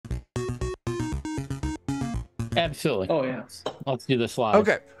Absolutely. Oh yeah. Let's do this live.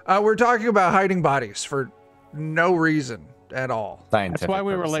 Okay, we're talking about hiding bodies for no reason at all. Scientific That's why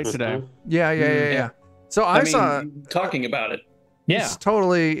we were late purposes. today. Yeah. So I saw talking about it. Yeah.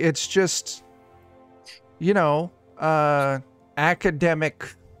 it's just, you know, academic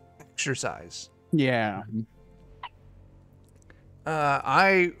exercise. Yeah.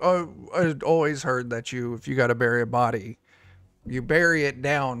 I always heard that if you got to bury a body, you bury it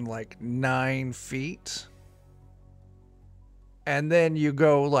down like 9 feet. And then you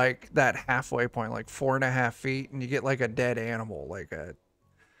go like that halfway point, like 4.5 feet, and you get like a dead animal, like a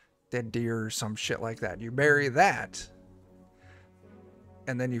dead deer or some shit like that. You bury that.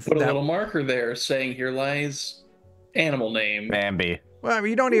 And then you put a little marker there saying here lies animal name. Bambi. Well, I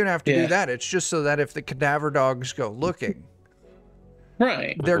mean, you don't even have to do that. It's just so that if the cadaver dogs go looking,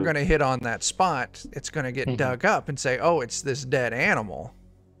 right, they're going to hit on that spot. It's going to get dug up and say, oh, it's this dead animal.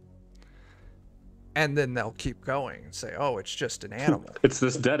 And then they'll keep going and say, oh, it's just an animal. It's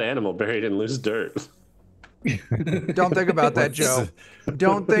this dead animal buried in loose dirt. Don't think about that, Joe.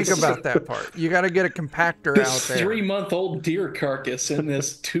 Don't think about that part. You got to get a compactor out there. 3-month-old deer carcass in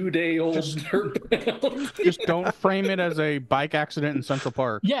this 2-day-old dirt mound. Just don't frame it as a bike accident in Central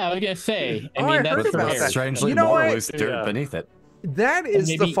Park. Yeah, I was gonna say. I heard about that. Strangely, You know more what? loose dirt beneath it. That is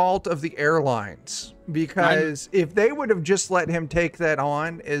the fault of the airlines, because if they would have just let him take that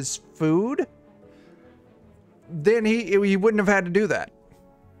on as food, then he wouldn't have had to do that.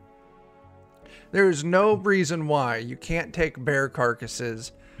 There's no reason why you can't take bear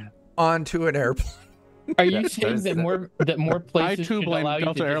carcasses onto an airplane. Are you saying that more places I too should blame allow you to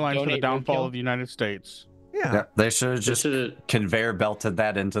Delta just Airlines for the donate downfall roadkill? of the United States. Yeah. They should have just conveyor belted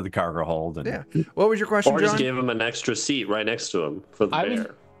that into the cargo hold. And... Yeah. What was your question, Or John? just give him an extra seat right next to him for the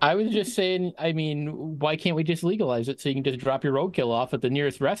bear. I was just saying, I mean, why can't we just legalize it so you can just drop your roadkill off at the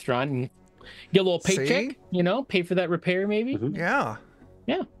nearest restaurant and get a little paycheck, you know, pay for that repair maybe? Yeah.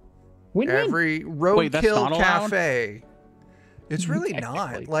 Yeah. Win-win. Every roadkill cafe. It's really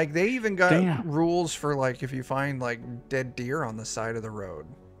not. Like, they even got rules for, like, if you find, like, dead deer on the side of the road.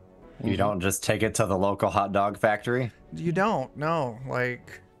 You don't just take it to the local hot dog factory? You don't, no.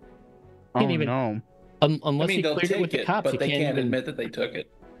 Like... Unless you they'll cleared it with take the cops, but you they can't can't even admit that they took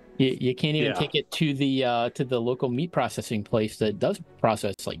it. You can't even take it to the local meat processing place that does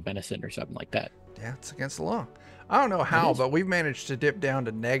process like venison or something like that. Yeah, it's against the law. I don't know how, but we've managed to dip down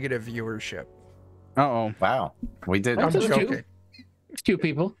to negative viewership. Uh-oh. Wow. We did. I'm joking. It's 2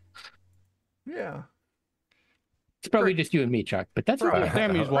 people. Yeah. It's probably just you and me, Chuck, but that's okay.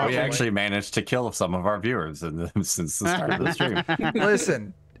 We actually managed to kill some of our viewers since the start of the stream.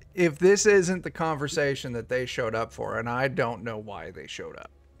 Listen, if this isn't the conversation that they showed up for, and I don't know why they showed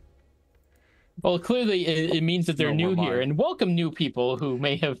up. Well, clearly it means that they're new here, and welcome new people who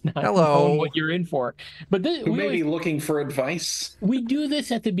may have not known what you're in for. But who may be looking for advice. We do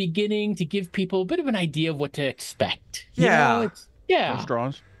this at the beginning to give people a bit of an idea of what to expect. Yeah. You know,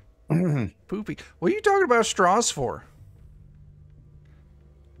 straws. Poopy. What are you talking about straws for?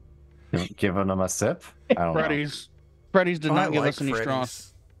 Giving them a sip? I don't know. Freddy's did not give like us any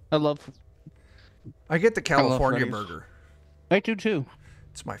Freddy's. straws. I get the California Freddy's. burger. I do too.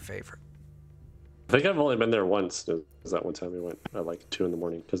 It's my favorite. I think I've only been there once. It was that one time we went at like 2 in the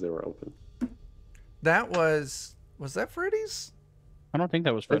morning because they were open. That was that Freddy's? I don't think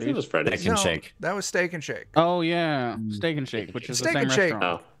that was I think Freddy's. it was Freddy's. Steak and Shake. That was Steak and Shake. Oh yeah, Steak and Shake, which is Steak the same and Shake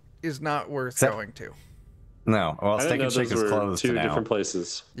restaurant. is not worth going to. No, well, I didn't Steak know and Shake those is were closed 2 now. different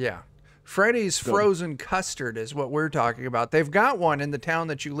places. Yeah. Freddy's frozen custard is what we're talking about. They've got one in the town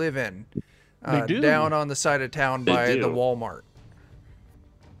that you live in. They do. Down on the side of town by the Walmart.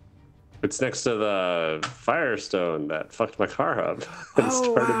 It's next to the Firestone that fucked my car up.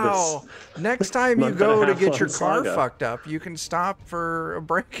 Oh, wow. Next time you go to get your car fucked up, you can stop for a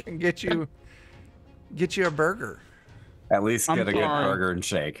break and get you a burger. At least get a good burger and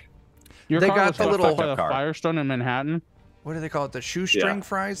shake. Your They car got was the fucked little up by a Firestone in Manhattan. What do they call it? The shoestring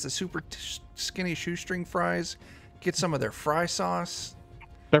fries? The super skinny shoestring fries? Get some of their fry sauce.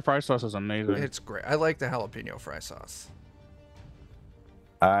 Their fry sauce is amazing. It's great. I like the jalapeno fry sauce.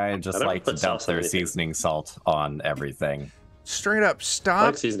 I just like to dump their seasoning salt on everything. Straight up, I stop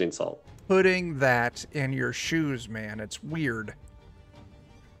like seasoning salt. putting that in your shoes, man. It's weird.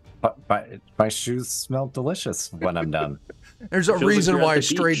 But my shoes smell delicious when I'm done. There's a reason why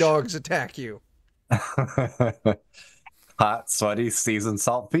stray dogs attack you. Hot, sweaty, seasoned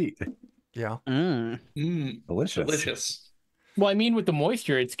salt feet. Yeah. Delicious. Well, I mean, with the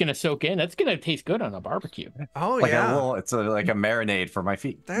moisture, it's going to soak in. That's going to taste good on a barbecue. Oh, like yeah. It's like a marinade for my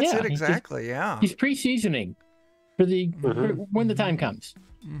feet. That's it exactly, yeah. He's pre-seasoning for when the time comes.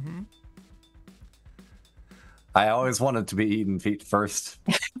 I always wanted to be eaten feet first.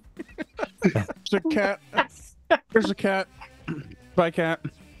 There's a cat. There's a cat. Bye, cat.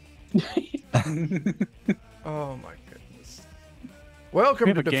 Oh my goodness. Welcome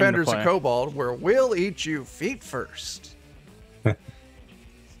We to have a game to Defenders of play. Cobalt, where we'll eat you feet first. A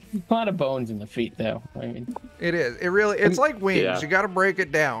lot of bones in the feet, though. I mean, It is. It really. It's like wings. Yeah. You got to break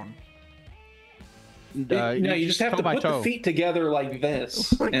it down. No, you just have toe to by put toe. the feet together like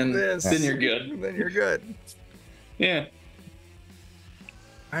this, Like and this. then you're good. Then you're good. Yeah.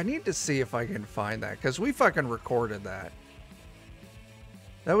 I need to see if I can find that because we fucking recorded that.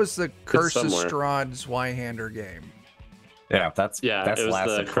 That was the Curse of somewhere. Strahd Zweihander game. Yeah, that's It was the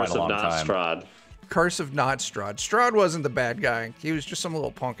lasted quite Curse a of long time. Nostrad. Curse of Not Strahd. Strahd wasn't the bad guy. He was just some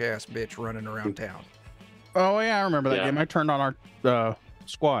little punk ass bitch running around town. Oh yeah, I remember that Yeah. game. I turned on our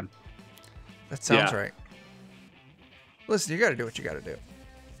squad. That sounds Yeah. right. Listen, you got to do what you got to do.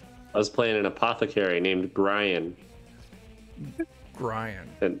 I was playing an apothecary named Brian, Brian.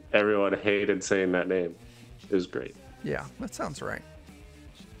 and everyone hated saying that name. It was great. Yeah, that sounds right.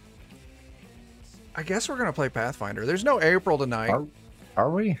 I guess we're gonna play Pathfinder. There's no April tonight. Are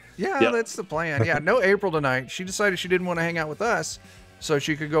we? Yeah, Yep. that's the plan. Yeah, no April tonight. She decided she didn't want to hang out with us, so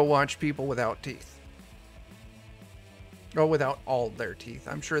she could go watch people without teeth. Oh, without all their teeth.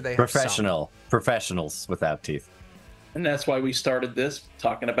 I'm sure they have Professionals without teeth. And that's why we started this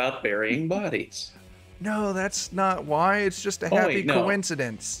talking about burying bodies. Some. No, that's not why. It's just a Oh, happy wait, no.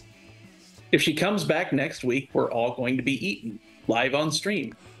 coincidence. If she comes back next week, we're all going to be eaten live on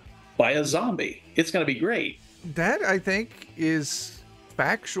stream by a zombie. It's going to be great. That I think is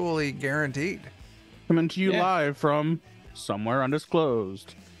factually guaranteed. Coming to you Yeah. live from somewhere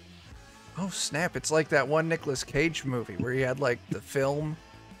undisclosed. Oh snap! It's like that one Nicolas Cage movie where he had like the film.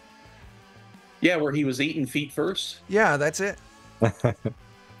 Yeah, where he was eating feet first. Yeah, that's it.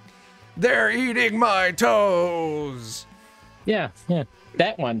 They're eating my toes. yeah.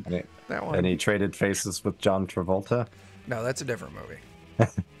 That one. That one. And he traded faces with John Travolta. No, that's a different movie.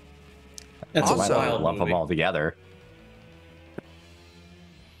 That's Also- a I wild love movie. them all together.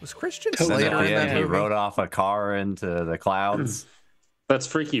 Was Christian Totally. And at Slater the in that end, he movie? rode off a car into the clouds. That's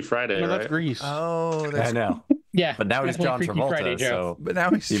Freaky Friday, No, right? that's Grease. Oh, I that's. know. Yeah. But now he's definitely John Freaky Travolta, Friday, Joe. so But now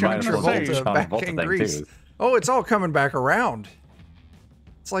he's you John might as well do Travolta John back Travolta in thing, Greece. too. Oh, it's all coming back around.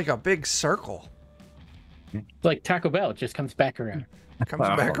 It's like a big circle. It's like Taco Bell. It just comes back around. It comes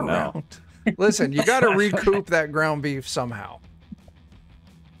Oh, back no. around. Listen, you got to recoup that ground beef somehow.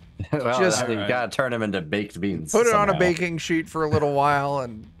 well, Just- you gotta turn him into baked beans. Put it on a somehow. baking sheet for a little while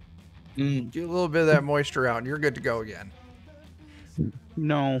and Mm. get a little bit of that moisture out, and you're good to go again.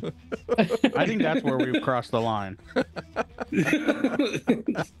 No. I think that's where we've crossed the line.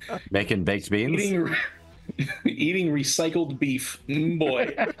 Making baked beans. Eating recycled beef.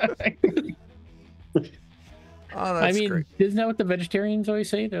 Boy. Oh, that's I mean, great. isn't that what the vegetarians always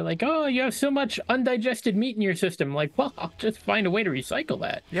say? They're like, oh, you have so much undigested meat in your system. I'm like, well, I'll just find a way to recycle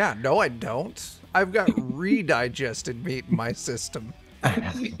that. Yeah, no, I don't. I've got redigested meat in my system.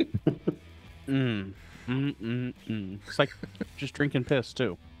 It's like just drinking piss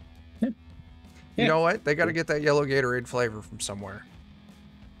too. You know what? They got to get that yellow Gatorade flavor from somewhere.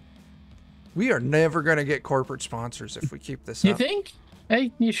 We are never going to get corporate sponsors if we keep this You up. think?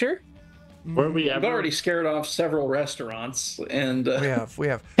 Hey, you sure? Were we I've ever? already scared off several restaurants, and We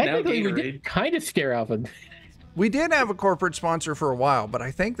have. Technically, we Gatorade. did kind of scare off of. We did have a corporate sponsor for a while, but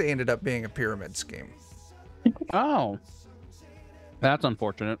I think they ended up being a pyramid scheme. Oh. That's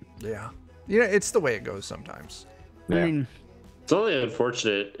unfortunate. Yeah. Yeah, it's the way it goes sometimes. I mean, It's only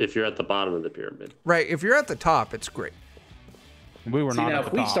unfortunate if you're at the bottom of the pyramid. Right. If you're at the top, it's great. we were see, not now at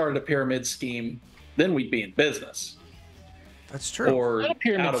if the we top. started a pyramid scheme, then we'd be in business That's true. or Not a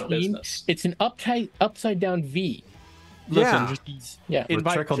pyramid out of scheme. business. It's an upside down V. Listen, Yeah. just Yeah.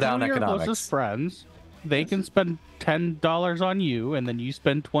 invite trickle-down two of your economics. closest friends. They can spend $10 on you, and then you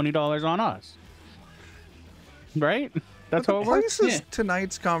spend $20 on us. Right? That's But how the it works. places Yeah.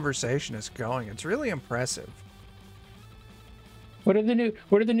 tonight's conversation is going. It's really impressive. What are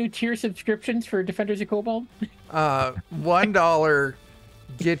the new tier subscriptions for Defenders of Cobalt? $1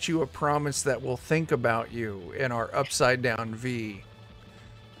 get you a promise that we'll think about you in our upside down V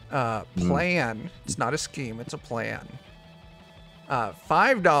plan. It's not a scheme, it's a plan.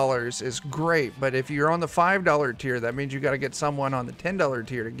 $5 is great, but if you're on the $5 tier, that means you got to get someone on the $10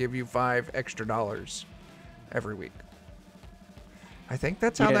 tier to give you $5 extra every week. I think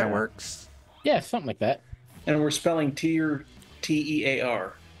that's how that Yeah. works. Yeah, something like that. And we're spelling tier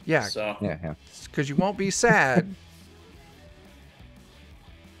Tear. Yeah, So Yeah. because you won't be sad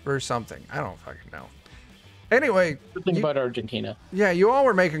or something. I don't fucking know. Anyway, Good thing about Argentina. yeah, you all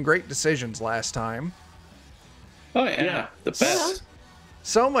were making great decisions last time. Oh yeah, Yeah. the best.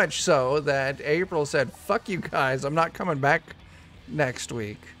 So much so that April said, "Fuck you guys, I'm not coming back next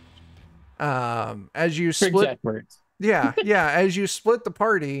week." As you Her split, exact words. yeah, as you split the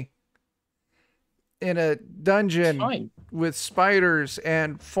party in a It's dungeon fine. with spiders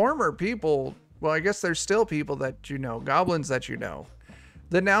and former people. Well, I guess there's still people that you know, goblins that you know,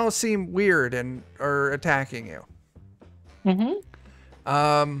 that now seem weird and are attacking you.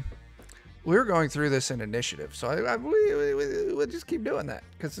 Mm-hmm. We're going through this in initiative, so we'll just keep doing that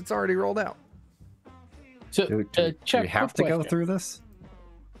because it's already rolled out. So, Do Chuck, we have to quick go question. through this?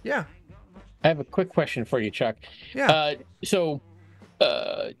 Yeah, I have a quick question for you, Chuck. yeah, So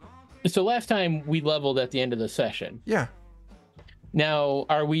last time we leveled at the end of the session. yeah. Now,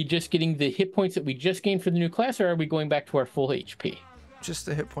 are we just getting the hit points that we just gained for the new class, or are we going back to our full HP? Just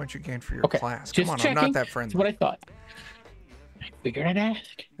the hit points you gained for your Okay, class. just Come on, checking. I'm not that That's friendly. what I thought. I figured I'd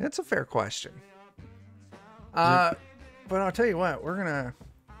ask. That's a fair question. But I'll tell you what, we're gonna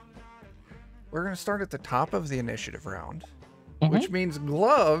start at the top of the initiative round, which means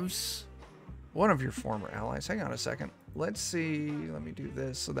Gloves, one of your former allies. Hang on a second. Let's see. Let me do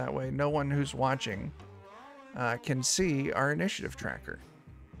this so that way no one who's watching can see our initiative tracker.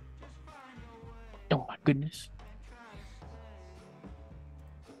 Oh my goodness.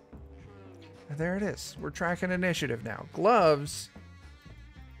 There it is. We're tracking initiative now. Gloves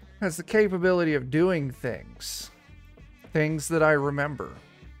has the capability of doing things that I remember.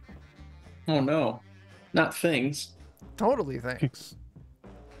 Oh no, not things. Totally things.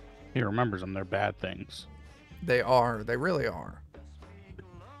 He remembers them. They're bad things. They are. They really are.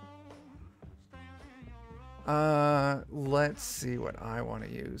 Let's see what I want to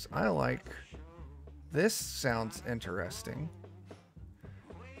use. I like this. Sounds interesting.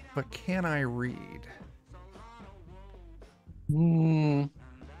 But can I read?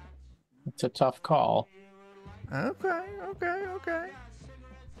 It's a tough call. Okay.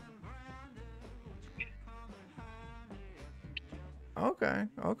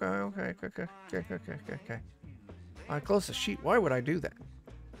 I close the sheet. Why would I do that?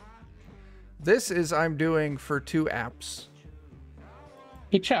 This is I'm doing for 2 apps.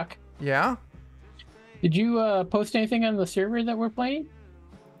 Hey, Chuck, Yeah? did you post anything on the server that we're playing?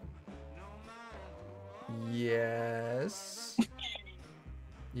 Yes.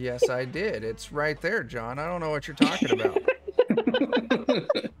 Yes, I did. It's right there, John. I don't know what you're talking about.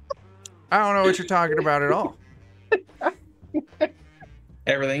 I don't know what you're talking about at all.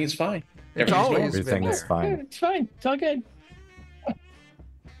 Everything is fine. It's Everything's always normal. Everything been is there. fine. It's fine. It's all good.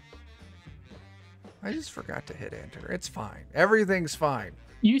 I just forgot to hit enter. It's fine. Everything's fine.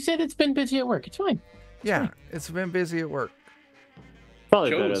 You said it's been busy at work. It's fine. Yeah, it's been busy at work. Probably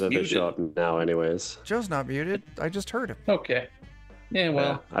Joe's better that they muted. show up now, anyways. Joe's not muted. I just heard him. Okay. Yeah,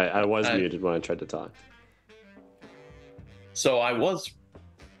 well, Yeah, I was I- muted when I tried to talk. so I was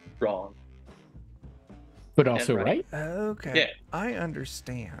wrong. But also right. right. Okay. Yeah. I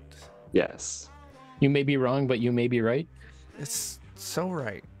understand. Yes. You may be wrong, but you may be right. It's so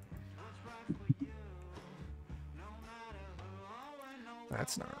right.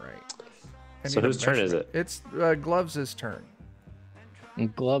 That's not right. I So need a whose turn is measurement. it? It's Gloves' turn.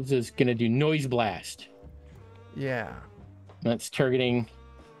 And Gloves is gonna do noise blast. Yeah. That's targeting.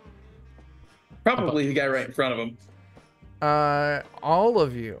 Probably the guy right in front of him. All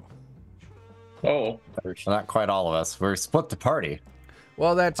of you. Oh, Well, not quite all of us. We're split the party.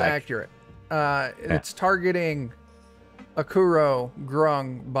 Well, that's Like- accurate. It's targeting Akuro,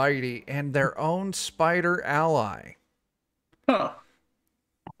 Grung, Bitey, and their own spider ally. huh.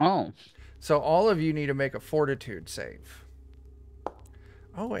 Oh, So all of you need to make a fortitude save.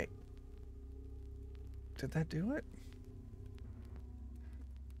 Oh, wait. Did that do it?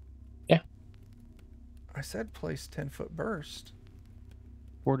 Yeah. I said place 10-foot burst.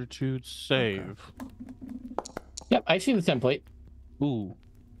 fortitude save. Yep, I see the template. Ooh.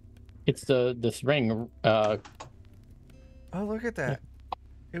 It's this ring. Oh, look at that.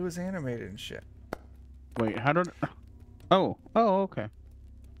 It was animated and shit. Wait, how did? Oh, okay.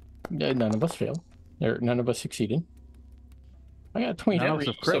 None of us failed. Or none of us succeeded. I got 20. None of us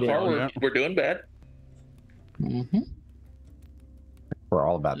have So crit far, failed we're, yet. we're doing bad. Mm-hmm. We're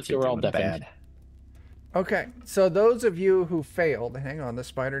all about to So we're all do deafened. bad. Okay, so those of you who failed, hang on, the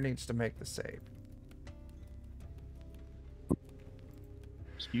spider needs to make the save.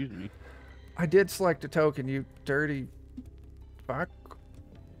 Excuse me. I did select a token, you dirty fuck.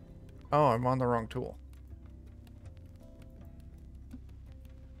 Oh, I'm on the wrong tool.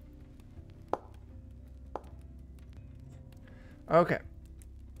 Okay.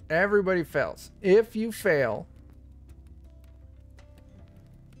 Everybody fails. If you fail,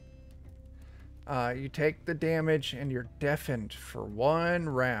 You take the damage and you're deafened for 1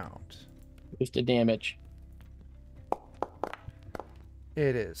 round. Just the damage.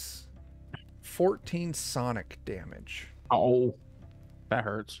 It is 14 sonic damage. Oh. That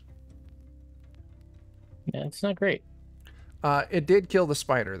hurts. Yeah, it's not great. It did kill the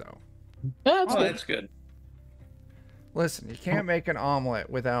spider, though. That's good. That's good. Listen, you can't make an omelet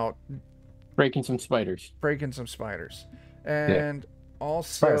without Breaking some spiders. breaking some spiders. And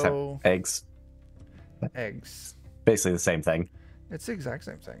Spiders have also eggs. eggs. Basically the same thing. It's the exact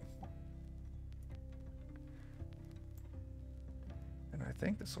same thing. And I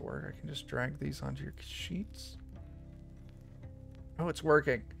think this will work. I can just drag these onto your sheets. Oh, it's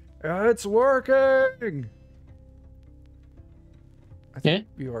working. It's working! I think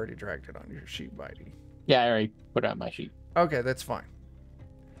you already dragged it onto your sheet, Bitey. Yeah, I already put it on my sheet. Okay, that's fine.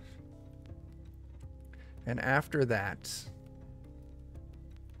 And after that,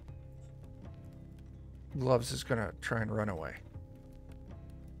 Gloves is gonna try and run away.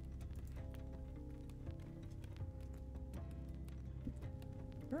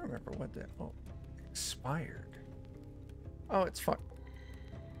 I don't remember what that. Oh, expired. Oh, it's fine.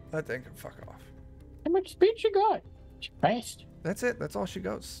 That thing can fuck off. How much speed she got? She fast. That's it. That's all she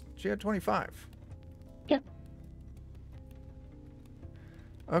goes. She had 25. Yeah.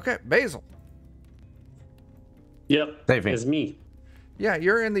 Okay, Basil. Yep. Save me. It's me. Yeah,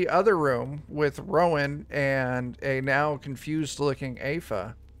 you're in the other room with Rowan and a now confused-looking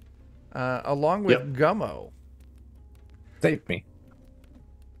Aoife, along with Gummo. Save me.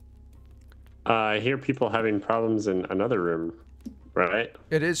 I hear people having problems in another room, right?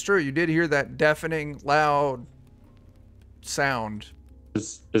 It is true. You did hear that deafening, loud sound.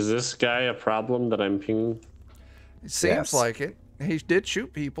 Is this guy a problem that I'm pinging? It seems Yes. like it. He did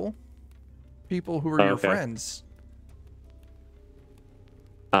shoot people. People who were your Okay. friends.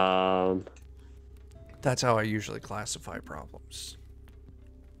 That's how I usually classify problems.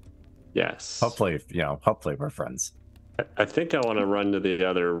 Yes. Hopefully, hopefully we're friends. I think I want to run to the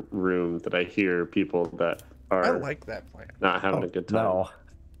other room that I hear people that are I like that plan. not having a good time. No,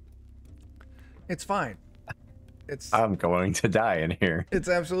 It's fine. It's I'm going to die in here. it's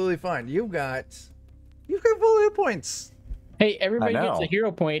absolutely fine. You've got full hit points. Hey, everybody I gets know. a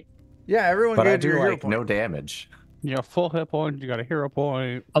hero point Yeah, everyone But I gets do your hero like point. no damage. You have full hit point. You got a hero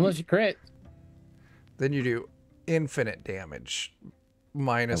point. unless you crit. Then you do infinite damage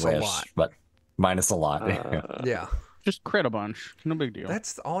minus I a wish, lot. but minus a lot. Yeah, Just crit a bunch. No big deal.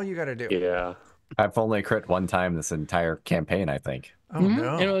 that's all you got to do. Yeah. I've only crit one time this entire campaign, I think. Oh Mhm.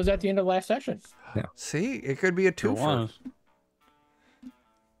 no! And it was at the end of last session. See, it could be a It twofer.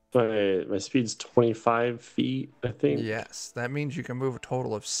 was. My speed's 25 feet, I think. Yes, that means you can move a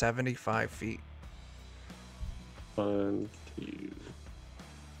total of 75 feet. 1,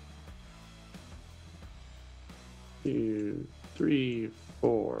 2, 3,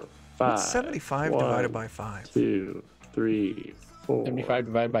 4, 5. What's 75 divided by 5? 2, 3, 4. 75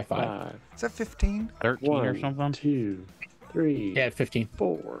 divided by 5. 5. Is that 15? 13 or 1, something. 2, 3, Yeah, 15.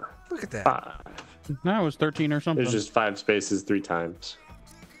 4, Look at that. 5. No, it was 13 or something. There's just 5 spaces 3 times.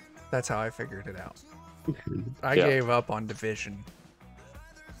 That's how I figured it out. I Yeah. gave up on division.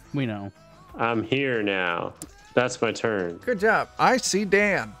 We know. I'm here now. That's my turn. Good job. I see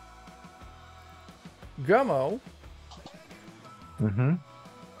Dan. Gummo. Mm-hmm.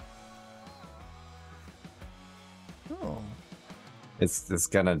 Oh. It's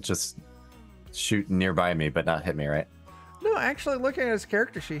gonna just shoot nearby me, but not hit me, right? No, actually, looking at his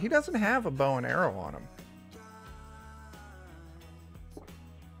character sheet, he doesn't have a bow and arrow on him.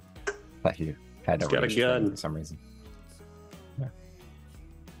 Thought you had a He's got a ranged thing gun. for some reason. Yeah.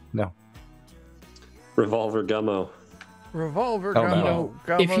 No. Revolver Gummo. Revolver Oh, Gummo. no.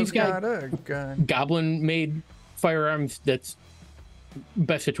 Gummo's If he's got- a gun. Goblin made firearms, that's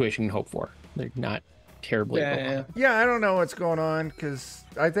best situation you can hope for. They're not terribly broken. Yeah. Yeah, I don't know what's going on because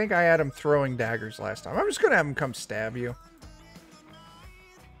I think I had him throwing daggers last time. I'm just gonna have him come stab you.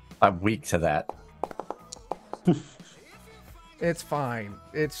 I'm weak to that. It's fine.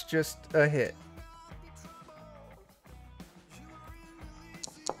 It's just a hit.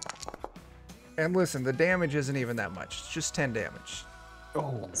 And listen, the damage isn't even that much. It's just 10 damage.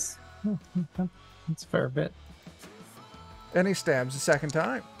 Oh. That's a fair bit. And he stabs a second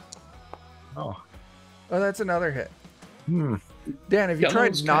time. Oh. Oh, that's another hit. Hmm. Dan, have you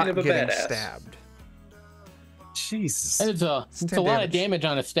Gummo's tried not kind of a getting badass. stabbed? Jesus. It's a 10 lot damage. of damage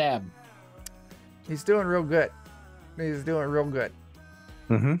on a stab. He's doing real good. He's doing real good.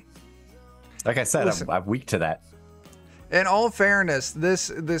 Mm-hmm. Like I said, Listen. I'm weak to that. In all fairness,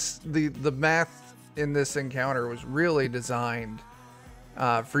 the math in this encounter was really designed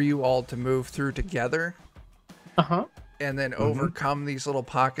for you all to move through together. And then overcome these little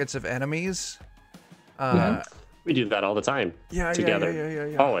pockets of enemies. We do that all the time. Yeah, together.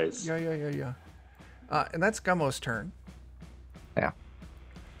 Yeah. Always. Yeah. And that's Gummo's turn. Yeah.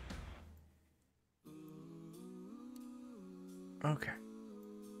 Okay.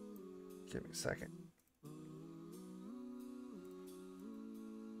 Give me a second.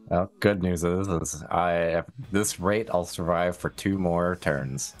 Well, good news is at this rate I'll survive for 2 more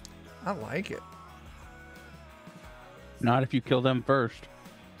turns. I like it. Not if you kill them first.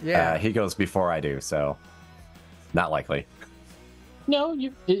 Yeah. He goes before I do, so not likely. No,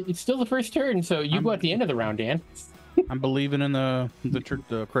 it's still the first turn, so you go at the end of the round, Dan. I'm believing in the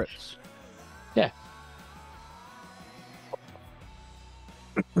crits. Yeah.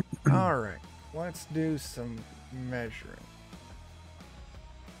 All right. Let's do some measuring.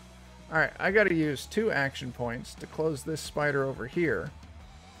 All right, I got to use 2 action points to close this spider over here.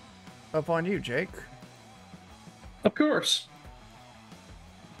 Up on you, Jake. Of course.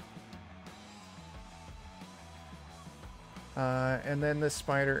 And then this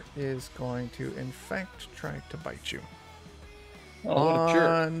spider is going to, in fact, try to bite you. Oh, what a jerk.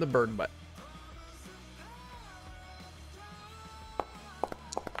 On the bird butt.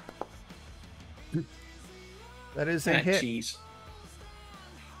 That is a hit. Jeez.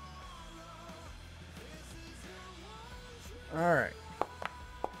 All right.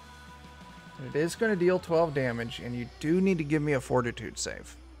 It is going to deal 12 damage, and you do need to give me a fortitude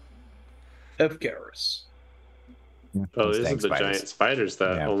save. Of course. Oh, these are the giant spiders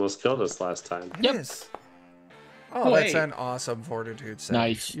that almost killed us last time. It is. Oh, Oh, that's hey. an awesome fortitude save.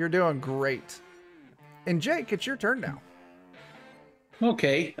 Nice. You're doing great. And Jake, it's your turn now.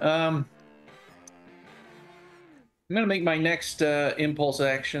 Okay. I'm going to make my next impulse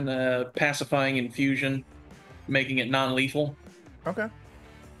action pacifying infusion, making it non-lethal. Okay.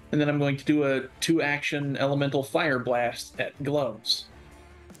 And then I'm going to do a 2-action elemental fire blast at gloves.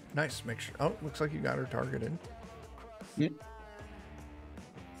 Nice. Make sure. Oh, looks like you got her targeted. Yep.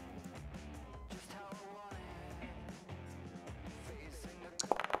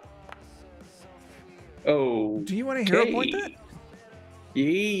 Oh. Do you want to hero point that?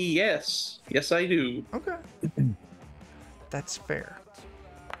 Yes. Yes, I do. Okay. That's fair.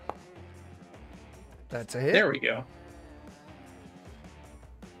 That's a hit. There we go.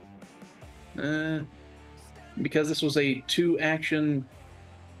 Because this was a 2-action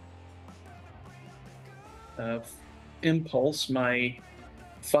impulse, my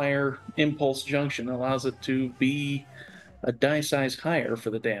fire impulse junction allows it to be a die size higher for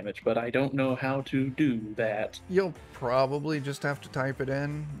the damage, but I don't know how to do that. You'll probably just have to type it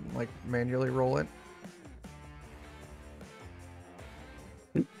in, like manually roll it.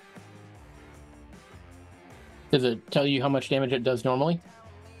 Does it tell you how much damage it does normally?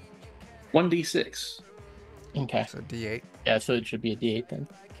 1d6. Okay. So D8. Yeah, so it should be a D8 then.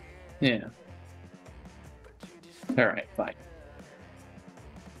 Yeah. All right, fine.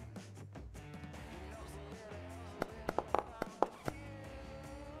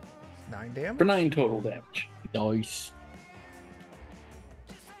 Nine damage. For 9 total damage. Nice.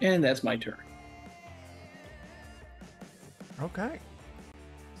 And that's my turn. Okay.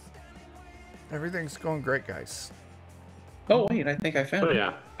 Everything's going great, guys. Oh, wait, I think I found Oh, it.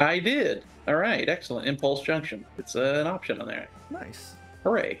 yeah. I did. All right, excellent. Impulse junction. It's an option on there. Nice.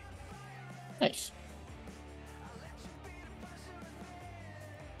 Hooray. Nice.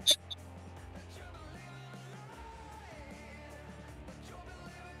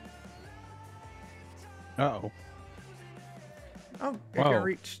 Uh-oh. Oh, I Whoa. can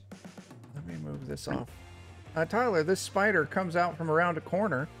reach. Let me move this off. Tyler, this spider comes out from around a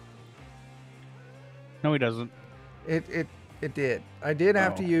corner. No, he doesn't. It did. I did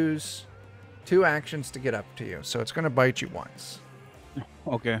have to Oh. use 2 actions to get up to you, so it's going to bite you once.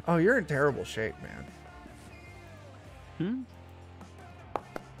 Okay. Oh, you're in terrible shape, man.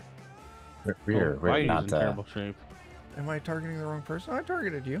 We're Whitey's not in terrible shape. Am I targeting the wrong person? I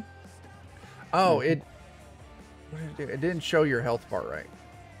targeted you. Oh, Mm-hmm. it. What did it do? It didn't show your health bar right.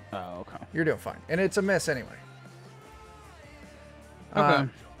 Oh, okay. You're doing fine, and it's a miss anyway. Okay.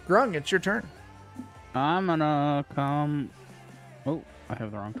 Grung, it's your turn. I'm gonna come. Oh, I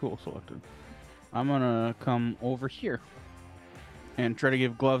have the wrong tool selected. I'm gonna come over here and try to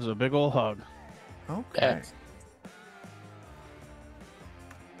give Gloves a big ol' hug. Okay. Yeah.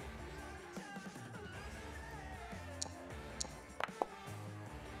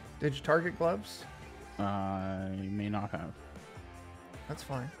 Did you target gloves? I may not have. That's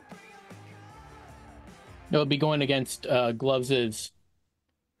fine. It'll be going against Gloves'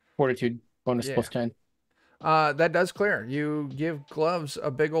 Fortitude bonus Yeah. plus 10. That does clear. You give Gloves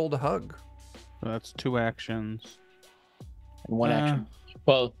a big old hug. So that's 2 actions. And 1 action.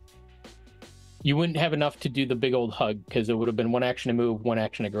 Well, you wouldn't have enough to do the big old hug because it would have been 1 action to move, 1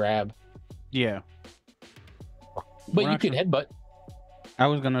 action to grab. Yeah. But One you could action- headbutt. I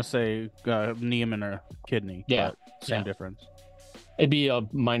was gonna say knee him in a kidney. Yeah, but same yeah. difference. It'd be a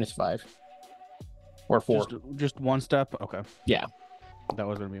 -5 or 4. Just 1 step. Okay. Yeah. That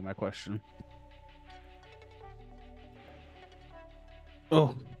was gonna be my question.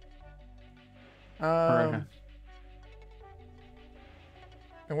 Oh. Alright.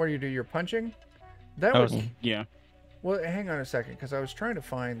 And what do you do? You're punching? That That was was yeah. well. Hang on a second, because I was trying to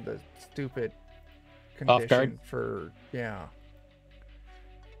find the stupid Off guard? condition for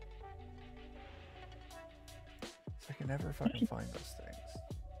I can never fucking find those things.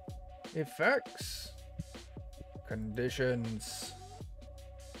 Effects, conditions.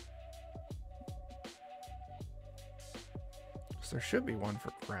 So there should be one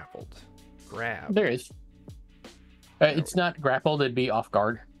for grappled. Grab. There is. It's not grappled, it'd be off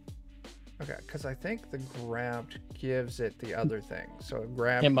guard. Okay, because I think the grabbed gives it the other thing. So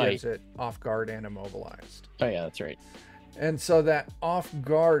grab It might. gives it off guard and immobilized. Oh, yeah, that's right. And so that off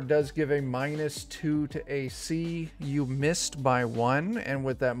guard does give a -2 to AC. You missed by 1, and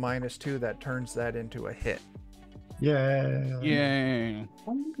with that -2, that turns that into a hit. Yeah. Yay.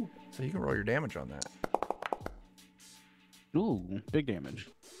 So you can roll your damage on that. Ooh, big damage.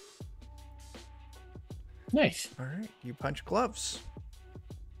 Nice. All right, you punch Gloves.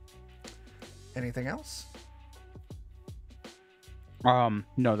 Anything else?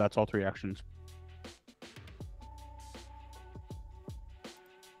 No, that's all 3 actions.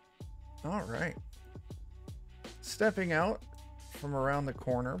 All right. Stepping out from around the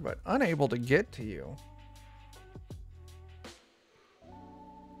corner, but unable to get to you,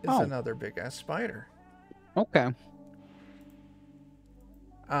 is another big ass spider. Okay.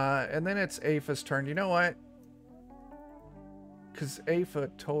 And then it's Apha's turn. You know what? Because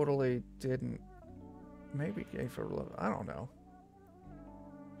Apha totally didn't. Maybe Apha. I don't know.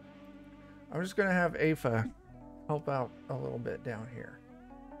 I'm just going to have Apha help out a little bit down here.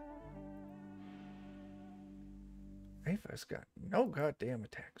 Apha's got no goddamn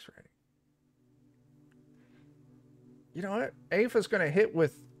attacks ready. You know what? Apha's going to hit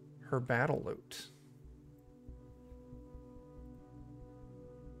with her battle loot.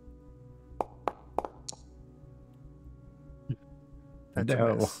 That's a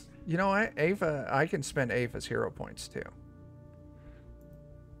No. miss. You know what? Ava, I can spend Ava's hero points too.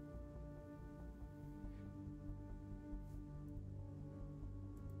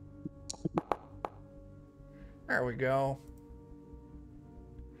 There we go.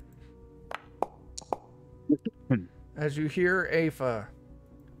 As you hear Ava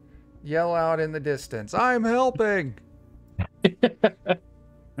yell out in the distance, "I'm helping!"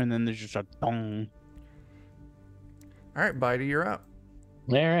 And then there's just a dong. All right, Bitey, you're up.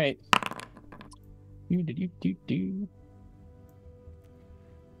 All right. Do.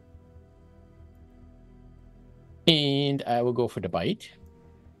 And I will go for the bite.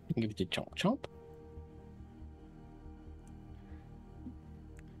 Give it a chomp chomp.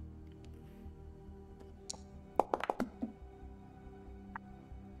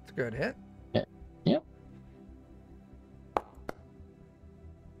 It's a good hit. Yeah. Yep.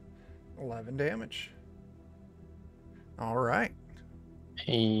 11 damage. All right.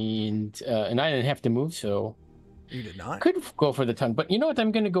 And I didn't have to move, so You did not? could go for the tongue. But you know what?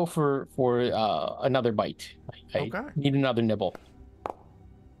 I'm going to go for another bite. I Okay. need another nibble.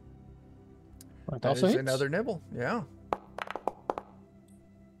 That That also is hits. another nibble. Yeah.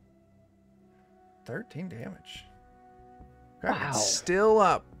 13 damage. Okay, Wow. it's still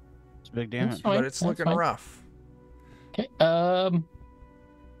up, It's big That's damage. fine. but it's that's looking fine. rough. Okay.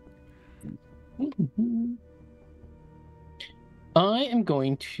 I am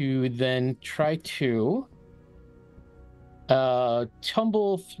going to then try to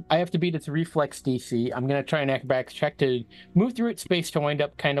tumble. I have to beat its reflex DC. I'm going to try an acrobatics check to move through its space to wind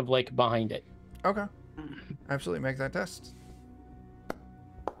up kind of like behind it. Okay. Absolutely make that test.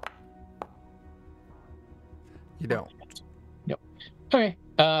 You don't. Yep. Okay.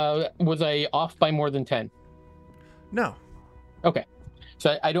 Was I off by more than 10? No. Okay.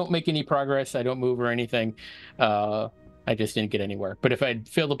 So I don't make any progress. I don't move or anything. I just didn't get anywhere. But if I'd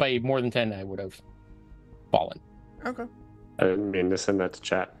failed it by more than 10, I would have fallen. Okay. I didn't mean to send that to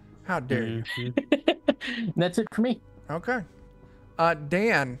chat. How dare you? And that's it for me. Okay.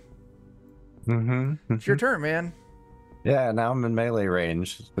 Dan, Mm-hmm. it's your turn, man. Yeah, now I'm in melee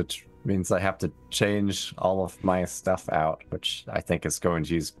range, which means I have to change all of my stuff out, which I think is going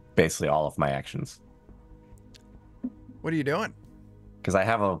to use basically all of my actions. What are you doing? Because I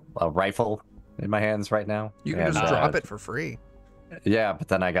have a rifle in my hands right now. You can and, just drop it for free. Yeah, but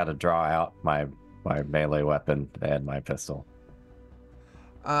then I got to draw out my melee weapon and my pistol.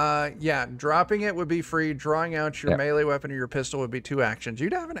 Yeah, dropping it would be free. Drawing out your Yep. melee weapon or your pistol would be 2 actions.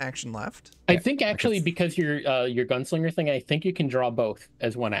 You'd have an action left. I think actually because your gunslinger thing, I think you can draw both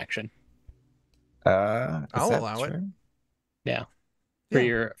as 1 action. I'll allow it. Yeah.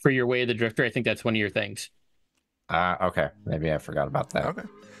 Yeah. For your Way of the Drifter, I think that's one of your things. Okay, maybe I forgot about that. Okay.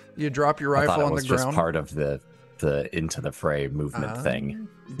 You drop your I thought rifle it on was the just ground. part of the into the fray movement thing.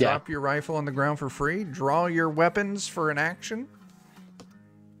 Drop your rifle on the ground for free. Draw your weapons for an action.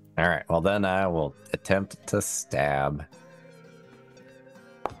 All right, well then I will attempt to stab.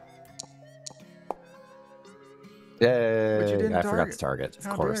 Yay! But you didn't I forgot target. to target. Of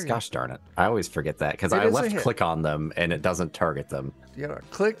How course, dare you. gosh darn it! I always forget that because It I is a left hit. click on them and it doesn't target them. You gotta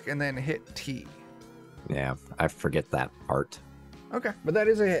click and then hit T. Yeah, I forget that part. Okay, but that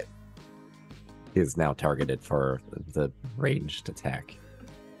is a hit. He is now targeted for the ranged attack.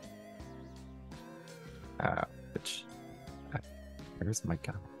 Which where's my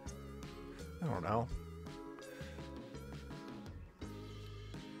gun? I don't know.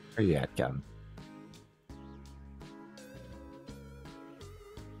 Where you at, gun?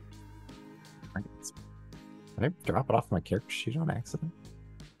 Did I drop it off my character sheet on accident?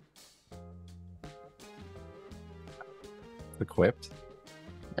 Equipped.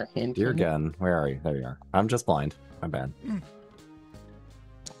 Your hand Dear cannon. gun, where are you? There you are. I'm just blind. My bad.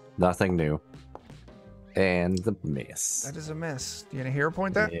 Nothing new. And the miss. That is a miss. You gonna hero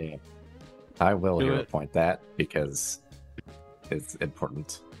point that? Yeah. I will Do hero it. point that because it's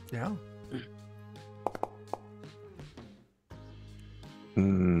important. Yeah.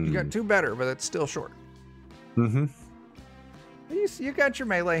 Mm. You got 2 better, but it's still short. Mm-hmm. You got your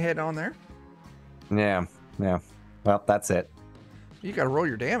melee hit on there. Yeah. Yeah. Well, that's it. You gotta roll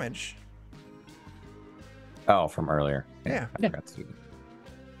your damage. Oh, from earlier. Yeah. I forgot to do that.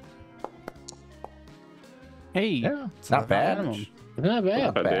 Hey, Yeah. It's Not bad. minimum. Not bad.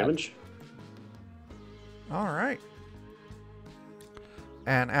 Not Bad bad. damage. All right.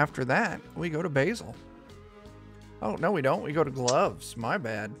 And after that, we go to Basil. Oh, no, we don't. We go to Gloves. My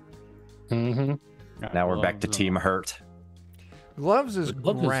bad. Mm-hmm. Now we're back to Gloves, Team Hurt. Gloves is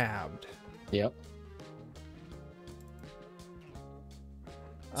Gloves is- grabbed. Yep.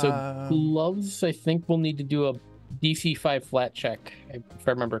 So gloves, I think we'll need to do a DC 5 flat check, if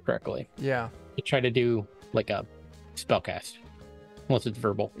I remember correctly, Yeah. to try to do like a spellcast, unless it's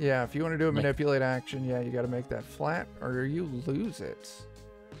verbal. Yeah, if you want to do a Yeah. manipulate action, yeah, you got to make that flat or you lose it.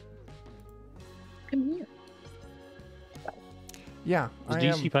 Come here. Yeah, Does I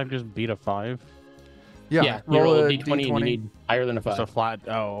DC am. 5 just beat a 5? Yeah, you roll a D20. D20 and you need higher than a 5. It's a flat.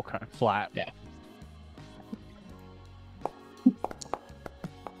 Oh, okay. Flat. Yeah.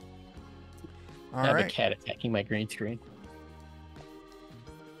 All I have a right. cat attacking my green screen.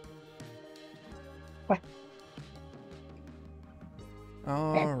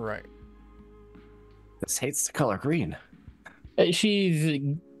 All right. This hates the color green. She's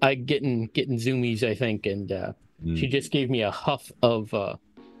getting zoomies, I think, and she just gave me a huff of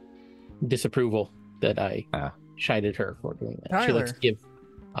disapproval that I chided her for doing that. She likes Tyler. to give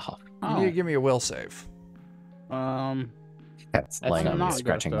a huff. You need to give me a will save. Cat's That's laying on me, not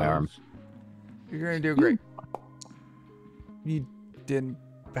scratching good, my arm. You're going to do great. You didn't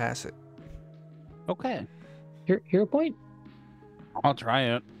pass it. Okay. Hero point? I'll try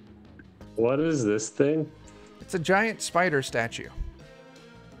it. What is this thing? It's a giant spider statue.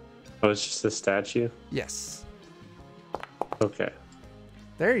 Oh, it's just a statue? Yes. Okay.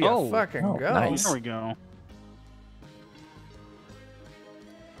 There you Oh. fucking Oh, go. nice. There we go.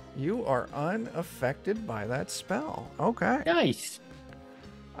 You are unaffected by that spell. Okay. Nice.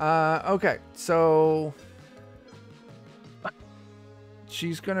 Okay, so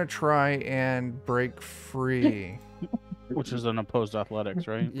she's gonna try and break free. Which is an opposed athletics,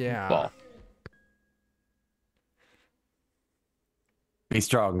 right? Yeah. Ball. Be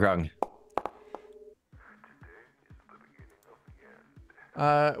strong, Grung.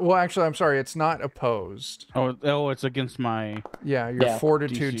 Well, actually, I'm sorry. It's not opposed. Oh, it's against my Yeah, your Yeah,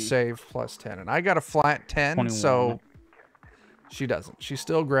 fortitude DC. save plus 10, and I got a flat 10, 21. so she doesn't. She's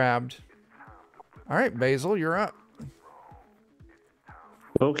still grabbed. All right, Basil, you're up.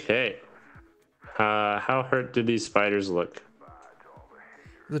 Okay. How hurt do these spiders look?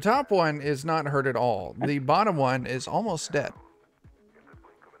 The top one is not hurt at all. The bottom one is almost dead.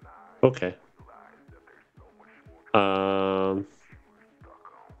 Okay. I'm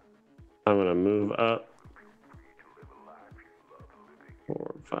gonna move up.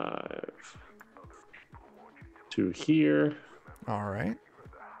 4, 5. to here. All right.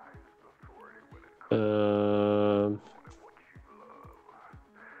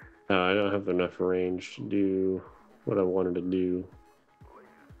 I don't have enough range to do what I wanted to do.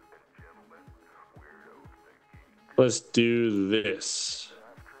 Let's do this.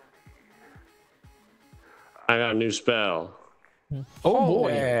 I got a new spell. Oh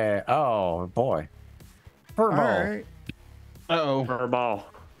boy. Yeah. Oh boy. Furball. All right. Uh-oh. Furball.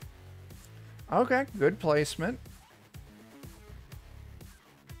 Okay, good placement.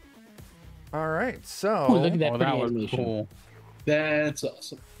 All right, so Ooh, look at that Oh, pretty that was animation. cool. That's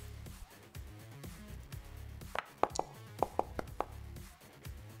awesome.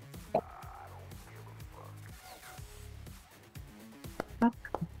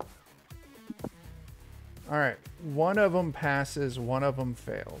 all right, one of them passes, one of them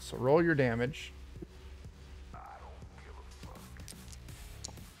fails. So roll your damage.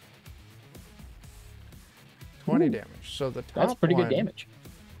 Ooh, 20 damage. So the top That's pretty good one damage.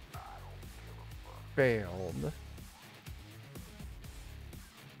 failed.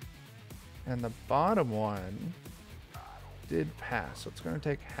 And the bottom one did pass. So it's going to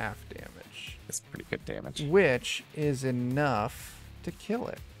take half damage, That's pretty good damage. which is enough to kill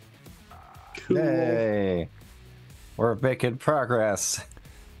it. Cool. Yay. We're making progress.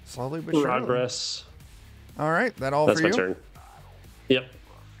 Slowly but surely. Progress. All right, that all That's for my you? turn. Yep.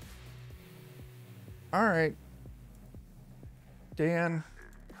 All right. Dan,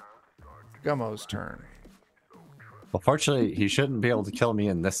 Gummo's turn. Well, fortunately, he shouldn't be able to kill me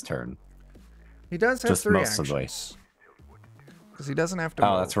in this turn. He does have Just 3 most of the way. actions. Because he doesn't have to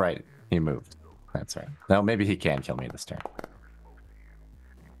Oh, move. that's right. He moved. That's right. Now maybe he can kill me this turn.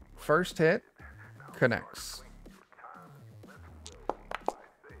 First hit connects.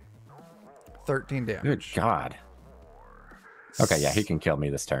 13 Good damage. God. Okay, yeah, he can kill me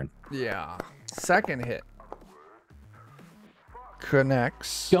this turn. Yeah. Second hit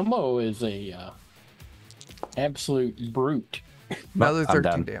connects. Gummo is a absolute brute. Another I'm 13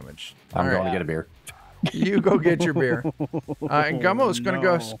 done. damage. I'm All going right, to get a beer. you go get your beer. And Gummo's going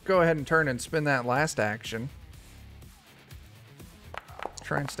to no. go ahead and turn and spin that last action.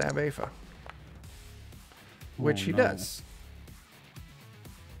 Try and stab Afa. Which Oh, he no. does.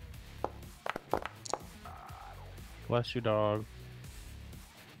 Bless you, dog.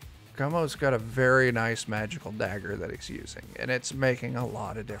 Gummo's got a very nice magical dagger that he's using, and it's making a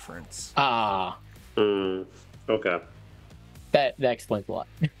lot of difference. Ah, Okay. that explains a lot.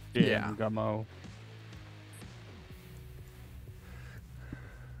 Yeah. Gummo.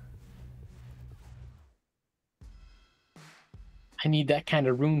 I need that kind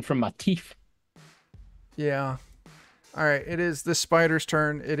of rune from my teeth. Yeah. All right, it is the spider's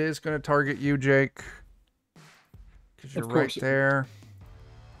turn. It is going to target you, Jake. Because you're Of right course it there.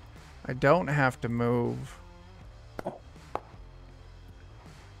 I don't have to move.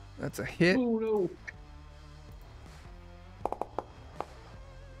 That's a hit. Oh no.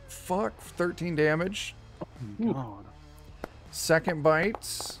 Fuck, 13 damage. Oh, God. Second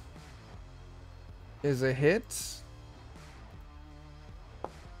bite is a hit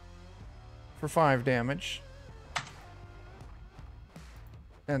for 5 damage.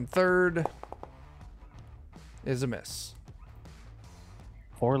 And third is a miss.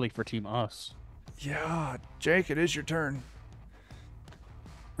 Poorly for Team Us. Yeah, Jake, it is your turn.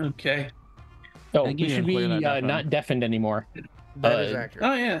 Okay. Oh, Thank we you, should be clear that deafened. not deafened anymore. That is Uh, accurate.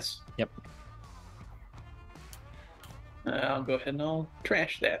 Oh yes. Yep. I'll go ahead and I'll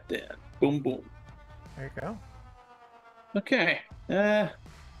trash that then. Boom boom. There you go. Okay. I'm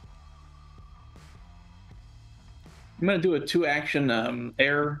gonna do a 2-action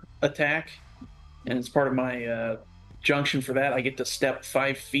air attack, and as part of my junction for that, I get to step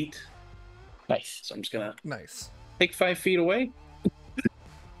 5 feet. Nice. So I'm just gonna Nice. take 5 feet away,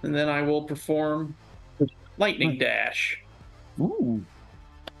 and then I will perform lightning dash. Ooh.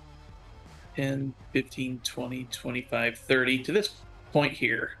 10, 15, 20, 25, 30 to this point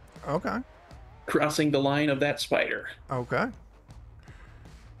here, Okay. crossing the line of that spider. Okay.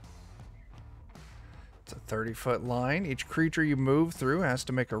 It's a 30-foot line. Each creature you move through has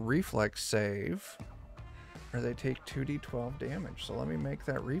to make a reflex save, or they take 2d12 damage. So let me make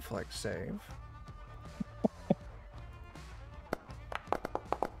that reflex save.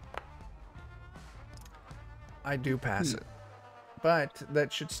 I do pass it. But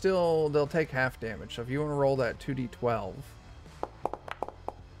that should still, they'll take half damage. So if you want to roll that 2d12.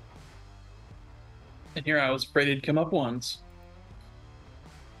 And here I was afraid it'd come up once.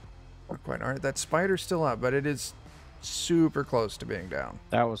 Not quite. All right, that spider's still up, but it is super close to being down.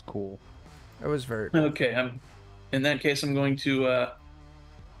 That was cool. It was very cool. Okay, in that case, I'm going to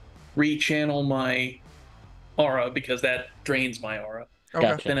rechannel my aura because that drains my aura. Okay.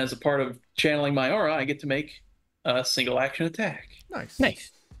 Gotcha. Then as a part of channeling my aura, I get to make a single action attack. Nice.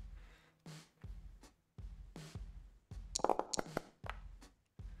 Nice.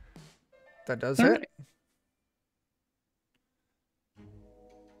 That does All hit.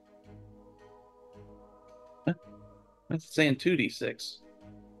 right. That's saying 2d6.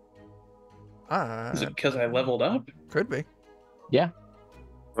 Is it because I leveled up? Could be. Yeah.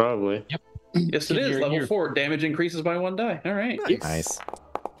 Probably. Yep. Yes, it is. You're- Level you're- 4. Damage increases by 1 die. All right. Nice. Nice.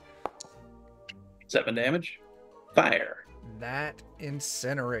 7 damage. Fire. That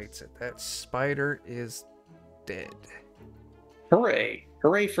incinerates it. That spider is dead. Hooray.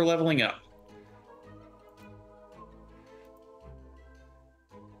 Hooray for leveling up.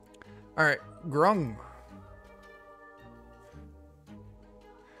 All right, Grung.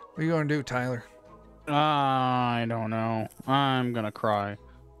 What are you going to do, Tyler? I don't know. I'm gonna cry.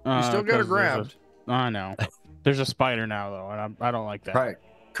 You still got her 'cause there's grabbed. I know. There's a spider now, though, and I don't like that. Right.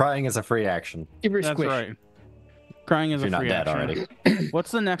 Crying is a free action. Give her a That's squish. right. Crying is If a you're not free dead action. already.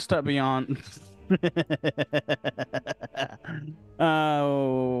 What's the next step beyond?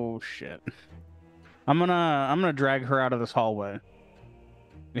 Oh shit! I'm gonna drag her out of this hallway,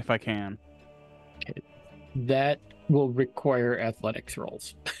 if I can. That will require athletics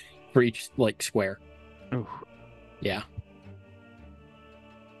rolls for each like square. Ooh. Yeah.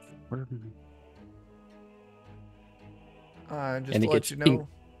 Just And to it let gets you know.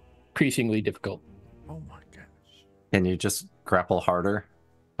 Increasingly difficult. Oh my gosh. Can you just grapple harder?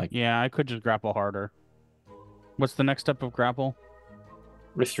 Yeah, I could just grapple harder. What's the next step of grapple?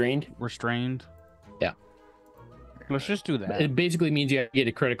 Restrained. Restrained. Yeah. Let's just do that. It basically means you get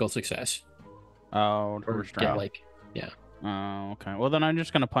a critical success. Oh, to Or restrain. get like, yeah. Oh, okay. Well, then I'm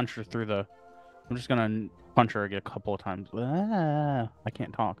just gonna punch her through the. I'm just gonna punch her a couple of times. Ah, I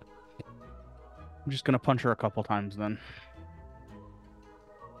can't talk. I'm just gonna punch her a couple times then.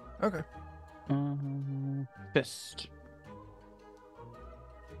 Okay. Fist.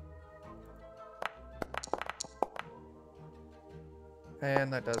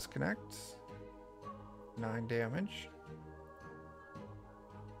 And that does connect. 9 damage.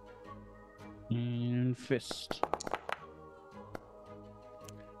 And fist.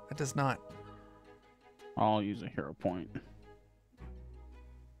 That does not. I'll use a hero point.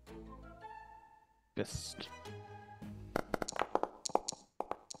 Fist.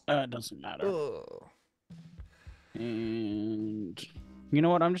 It doesn't matter. Ugh. And you know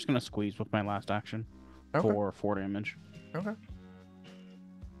what? I'm just gonna squeeze with my last action Okay. for 4 damage. Okay.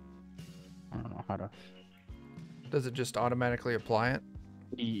 I don't know how to. Does it just automatically apply it?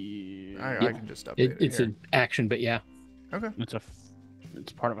 Yeah. I can just update it. It's here. an action, but yeah. Okay.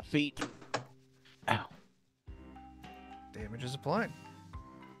 It's part of a feat. Ow. Damage is applied.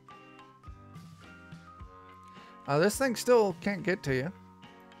 This thing still can't get to you.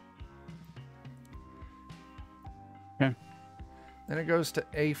 Okay. Then it goes to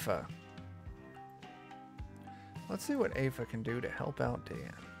Afa. Let's see what Afa can do to help out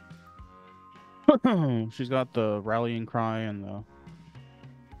Dan. She's got the rallying cry and the.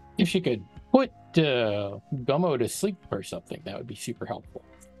 If she could put Gummo to sleep or something, that would be super helpful.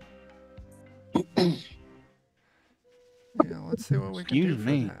 Yeah, let's see what we can do Excuse for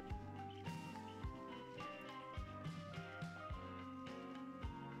me. that.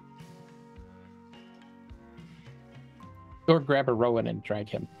 Or grab a Rowan and drag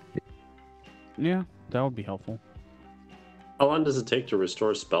him. Yeah, that would be helpful. How long does it take to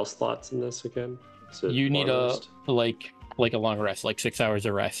restore spell slots in this again? Is it You need long a rest? like a long rest, like 6 hours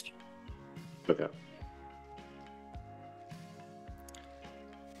of rest. Okay.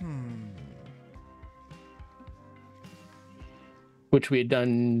 Which we had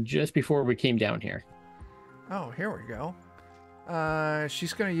done just before we came down here. Oh, here we go.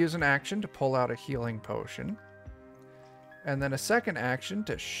 She's going to use an action to pull out a healing potion. And then a second action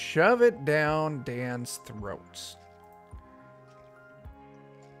to shove it down Dan's throat.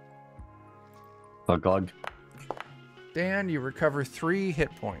 Glug glug. Dan, you recover 3 hit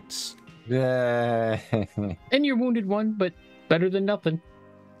points. Yay. And you're wounded 1, but better than nothing.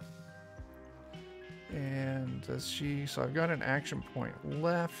 And does she... So I've got an action point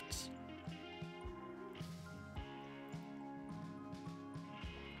left.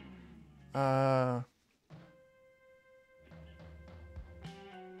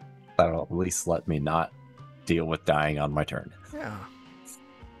 That'll at least let me not deal with dying on my turn. Yeah.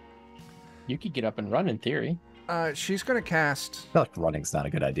 You could get up and run in theory. She's going to cast I feel like running's not a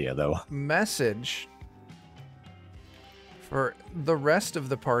good idea, though. message for the rest of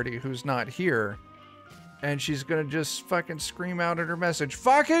the party who's not here. And she's going to just fucking scream out at her message,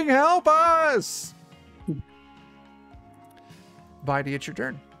 "Fucking help us!" Bitey, it's your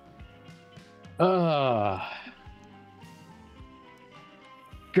turn.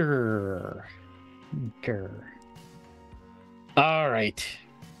 Grr. All right.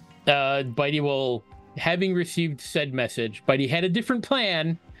 Bitey will, having received said message, Bitey had a different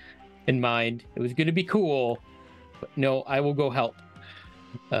plan in mind. It was going to be cool, but no, I will go help.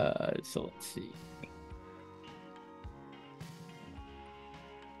 So let's see.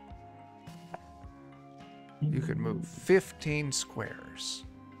 You could move 15 squares.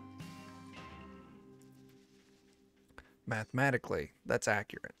 Mathematically, that's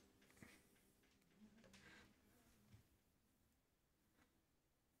accurate.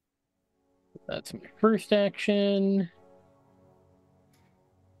 That's my first action.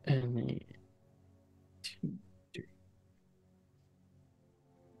 And then 2, 3.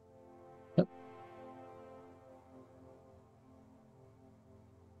 Yep.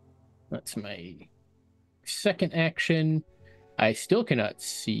 That's my second action. I still cannot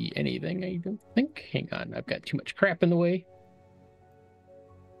see anything, I don't think. Hang on, I've got too much crap in the way.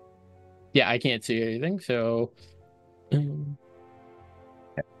 Yeah, I can't see anything, so...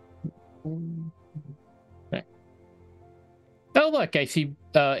 Right. Oh, look, I see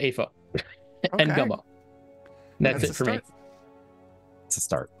Afa and Gummo. That's it for me. It's a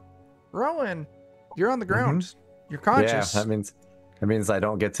start. Rowan, you're on the ground. You're conscious. Yeah, that means I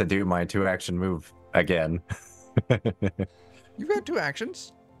don't get to do my 2-action move again. You've got 2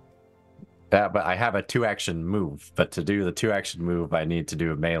 actions. Yeah, but I have a 2-action move. But to do the 2-action move, I need to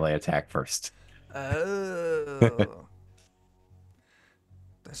do a melee attack first. Oh.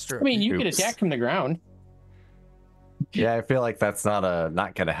 That's true. I mean, you could attack from the ground. Yeah, I feel like that's not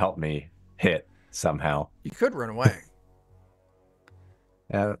going to help me hit somehow. You could run away.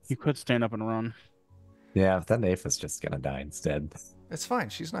 Yeah, You could stand up and run. yeah, but then Apha's just going to die instead. It's fine.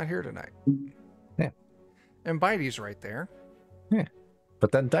 She's not here tonight. Yeah. And Bitey's right there. Yeah.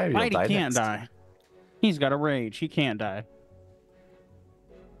 But then Bitey will die Bitey can't next. die. He's got a rage. He can't die.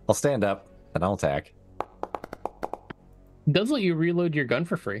 I'll stand up and I'll attack. It does let you reload your gun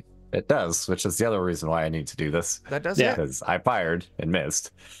for free. It does, which is the other reason why I need to do this. That does Yeah. hit. Because I fired and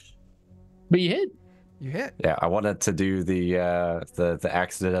missed. But you hit. You hit. Yeah, I wanted to do the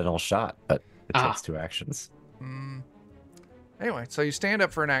accidental shot, but it takes 2 actions. Anyway, so you stand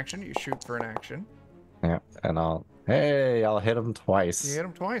up for an action. You shoot for an action. Yeah, and I'll hit him twice. You hit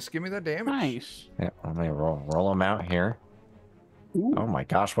him twice. Give me that damage. Nice. Yeah, let me roll him out here. Ooh. Oh my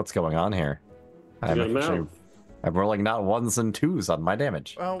gosh, what's going on here? Good I'm rolling not 1s and 2s on my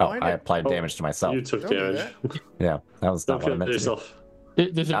damage. I applied damage to myself. You took Don't do damage. Yeah, that was not Don't what I kill meant to yourself.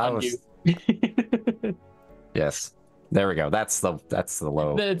 There's an I undo. do. Yes, there we go. That's the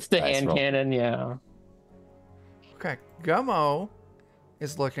low. That's the dice hand roll. cannon, yeah. Okay. Gummo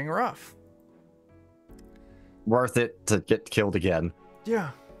is looking rough. Worth it to get killed again. Yeah.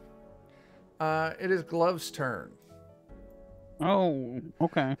 It is Glove's turn. Oh,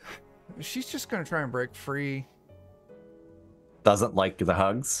 okay. She's just going to try and break free. Doesn't like the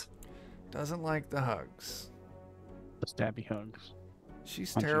hugs. Doesn't like the hugs. The stabby hugs.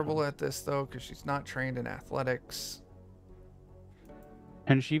 She's Punchy terrible hug. at this, though, because she's not trained in athletics.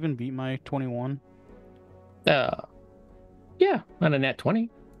 Can she even beat my 21? Yeah, on a nat 20,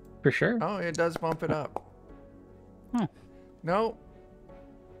 for sure. Oh, it does bump it up. Oh. No.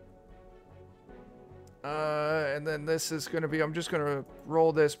 And then this is going to be, I'm just going to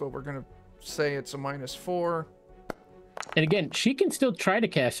roll this, but we're going to say it's a -4. And again, she can still try to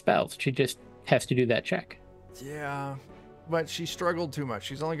cast spells. She just has to do that check. Yeah, but she struggled too much.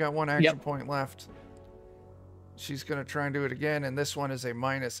 She's only got 1 action point left. She's going to try and do it again, and this one is a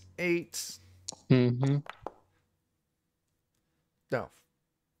 -8. Mm-hmm. No.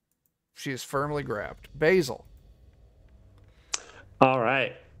 She is firmly grabbed. Basil. All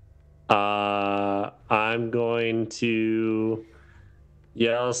right. I'm going to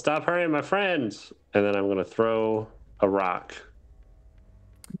yell, "Stop hurrying, my friend!" And then I'm going to throw a rock.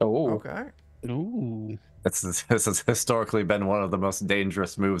 Oh. Okay. Ooh. This has historically been one of the most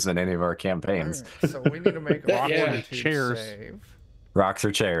dangerous moves in any of our campaigns. All right, so we need to make a Yeah. fortitude Chairs. save. Rocks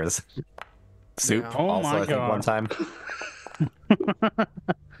or chairs. Soup. Yeah. Oh also, my I think one God. time.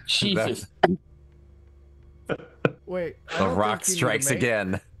 Jesus. Wait. I The don't rock think you need to strikes make-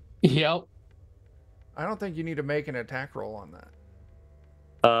 again. Yep. I don't think you need to make an attack roll on that.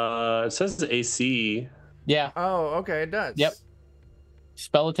 It says AC. Yeah. Oh, okay, it does. Yep.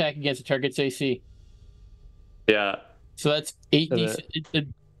 Spell attack against a target's AC. Yeah. So that's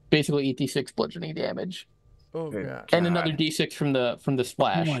 8d, basically 8d6 bludgeoning damage, Oh, Good. God. and another d6 from the Oh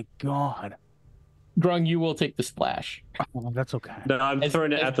splash. my god. Grung, you will take the splash. Oh, that's okay. No, I'm As-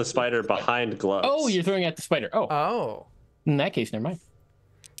 throwing it as- at the spider behind Gloves. Oh, you're throwing at the spider. Oh, Oh. In that case, never mind.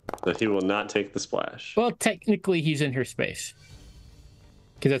 That he will not take the splash. Well, technically, he's in her space.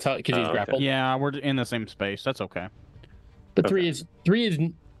 Because he's grappled. Okay. Yeah, we're in the same space. That's okay. But three is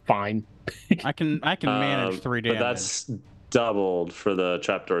fine. I can manage 3 damage. But that's doubled for the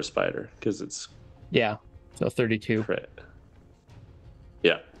trapdoor spider because it's so 32. Crit.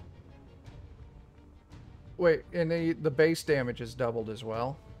 Yeah. Wait, and the base damage is doubled as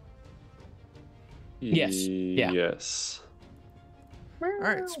well? Yes. Yeah. Yes. All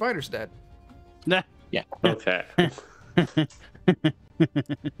right, spider's dead. Nah. Yeah. Okay.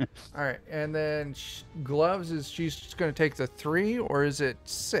 All right, and then gloves she's just going to take the 3, or is it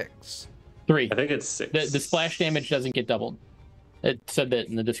 6? 3. I think it's 6. The splash damage doesn't get doubled. It said that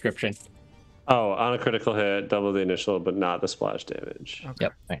in the description. Oh, on a critical hit, double the initial, but not the splash damage. Okay.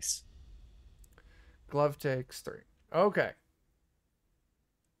 Yep. Nice. Glove takes 3. Okay.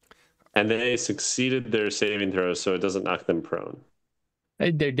 And they succeeded their saving throws, so it doesn't knock them prone.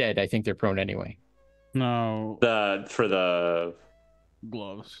 They're dead. I think they're prone anyway. No. For the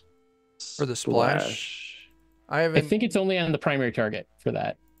gloves. For the splash. I think it's only on the primary target for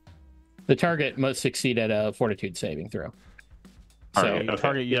that. The target must succeed at a fortitude saving throw.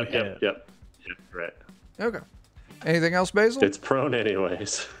 Target. Yep. Right. Okay. Anything else, Basil? It's prone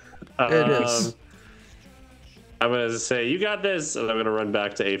anyways. It is. I'm gonna say you got this, and I'm gonna run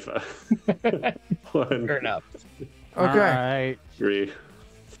back to Aoife. 1, Fair enough. Okay. All right. 3,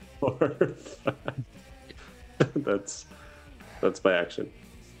 4, 5. That's my action.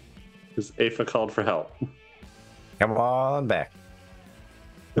 Because Aoife called for help. Come on back.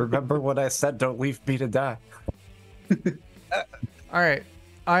 Remember what I said? Don't leave me to die. All right.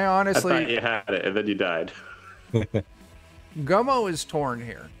 I honestly... I thought you had it, and then you died. Gummo is torn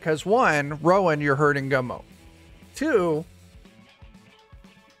here. Because 1, Rowan, you're hurting Gummo. 2,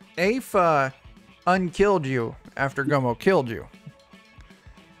 Aoife unkilled you after Gummo killed you.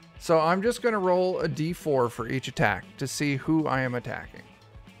 So I'm just going to roll a d4 for each attack to see who I am attacking.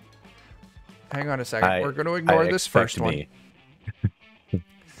 Hang on a second. We're going to ignore this first one.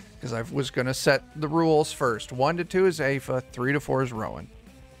 Because I was going to set the rules first. 1 to 2 is Aoife. 3 to 4 is Rowan.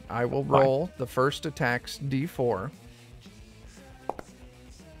 I will roll the first attack's d4.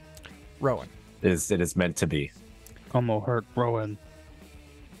 Rowan. It is meant to be. Gummo hurt Rowan.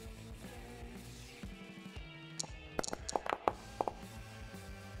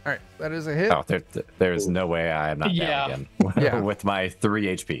 All right, that is a hit. Oh, there's no way I am not down again. With my 3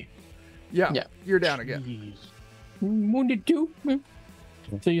 HP. Yeah, you're down again. Jeez. Wounded 2.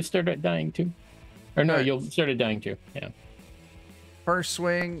 So you start at dying 2. Or no, you'll start at dying 2. Yeah. First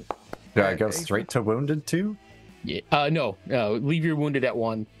swing. Do I go straight to wounded 2? Yeah. No. Leave your wounded at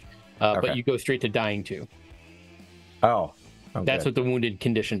 1. Okay. But you go straight to dying 2. Oh. That's what the wounded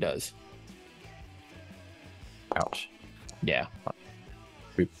condition does. Ouch. Yeah.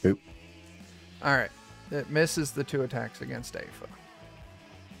 Boop, boop. All right. It misses the 2 attacks against Aoife.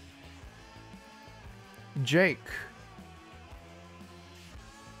 Jake.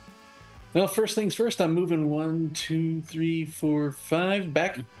 Well, first things first, I'm moving 1, 2, 3, 4, 5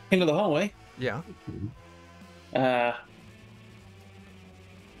 back into the hallway. Yeah. I'll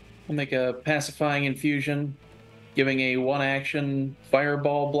make a pacifying infusion, giving a 1-action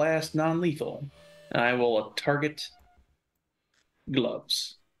fireball blast non-lethal. I will target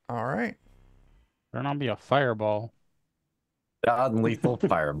gloves. All right. Better not be a fireball. Non-lethal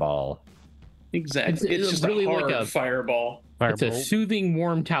fireball. Exactly. It's just really a hard fireball. It's a soothing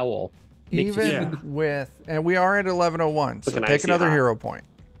warm towel. Even with, and we are at 1101, so take another hero point.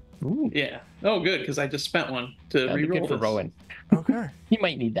 Ooh. Yeah. Oh, good, because I just spent one to reroll for Rowan. Okay. You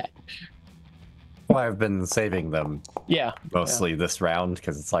might need that. Well, I've been saving them. Yeah. Mostly this round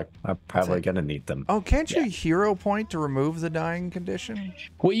because it's like I'm probably gonna need them. Oh, can't you hero point to remove the dying condition?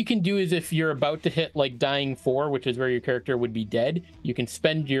 What you can do is if you're about to hit like dying 4, which is where your character would be dead, you can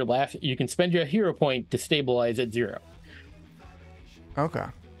spend your hero point to stabilize at 0. Okay.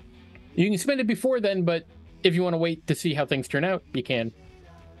 You can spend it before then, but if you want to wait to see how things turn out, you can.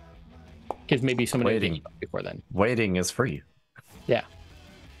 Because maybe someone waiting before then. Waiting is free. Yeah.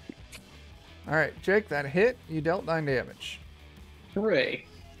 All right, Jake, that hit. You dealt 9 damage. Hooray.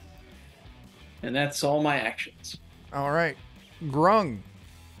 And that's all my actions. All right. Grung.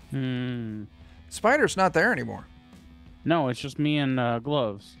 Spider's not there anymore. No, it's just me and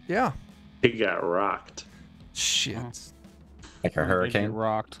gloves. Yeah. He got rocked. Shit. Oh. Like a hurricane. Get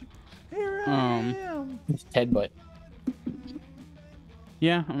rocked. Here I am. It's headbutt.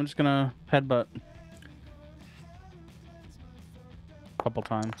 Yeah, I'm just gonna headbutt. A couple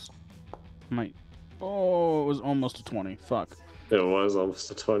times. Might. Oh, it was almost a 20. Fuck. It was almost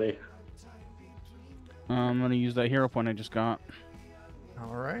a 20. I'm gonna use that hero point I just got.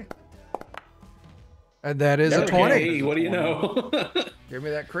 All right. And that is a 20. Hey, what do you know? Give me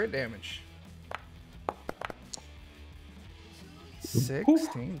that crit damage.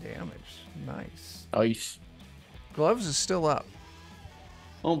 16 damage. Nice. Nice. Gloves is still up.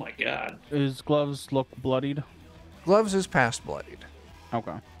 Oh my god. His gloves look bloodied. Gloves is past bloodied.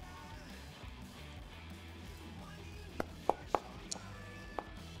 Okay.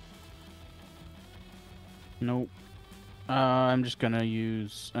 Nope. I'm just gonna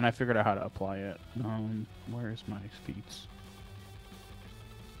use, and I figured out how to apply it. Where's my feats?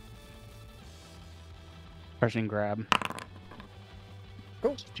 Pressing grab.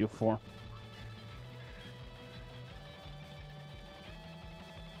 Cool. Deal 4.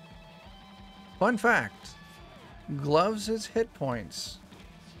 Fun fact. Gloves' hit points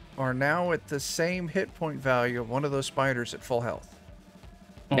are now at the same hit point value of one of those spiders at full health.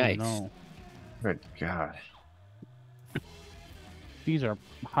 Oh, Nice. no. Good God. These are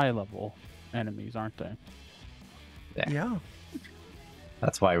high-level enemies, aren't they? Yeah.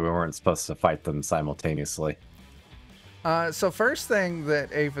 That's why we weren't supposed to fight them simultaneously. So first thing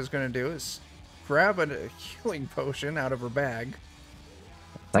that Ava's going to do is grab a healing potion out of her bag.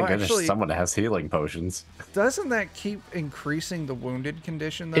 Thank Oh, goodness actually- someone has healing potions. Doesn't that keep increasing the wounded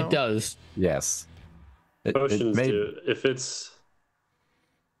condition, though? It does. Yes. Potions do. If it's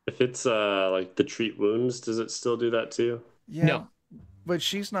like the treat wounds, does it still do that too? Yeah. No. But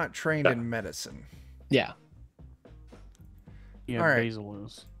she's not trained in medicine. Yeah. Yeah, All right. Basil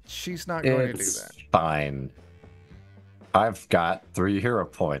is. She's not going to do It's that. fine. I've got 3 hero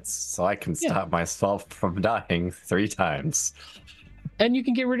points, so I can stop myself from dying 3 times. And you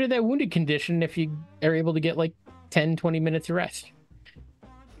can get rid of that wounded condition if you are able to get like 10, 20 minutes of rest.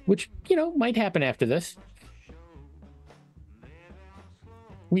 Which, might happen after this.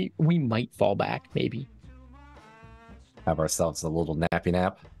 We might fall back, maybe. Have ourselves a little nappy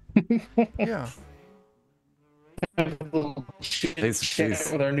nap. Yeah. These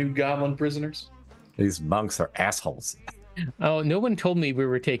With our new goblin prisoners. monks are assholes. Oh, no one told me we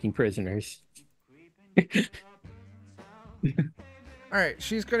were taking prisoners. All right.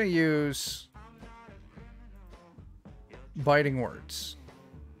 She's going to use biting words.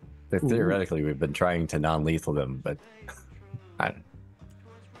 Theoretically, we've been trying to non-lethal them, but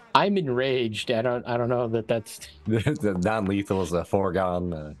I'm enraged. I don't know that's the non-lethal is a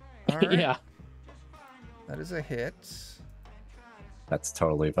foregone. All right. yeah. That is a hit. That's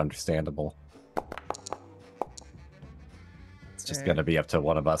totally understandable. It's just gonna be up to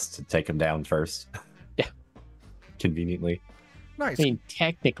one of us to take him down first. Yeah. Conveniently. Nice. I mean,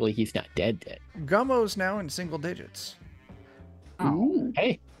 technically, he's not dead. Gummo's now in single digits. Ooh.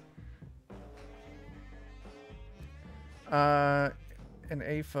 Hey. And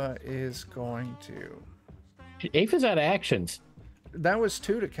Afa is going to... Afa's out of actions. That was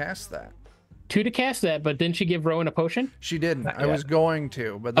 2 to cast that. 2 to cast that, but didn't she give Rowan a potion? She didn't. Not I was yet. going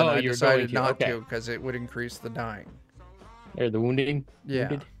to, but then Oh, I you're decided going to. not Okay. to because it would increase the dying. Or the wounding? Yeah.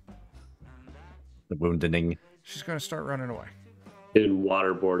 Wounded? The wounding. She's going to start running away. Getting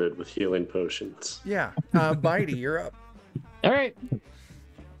waterboarded with healing potions. Yeah. Bitey, you're up. All right.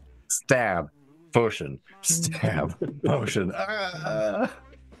 Stab. Potion. Stab. Potion. 5.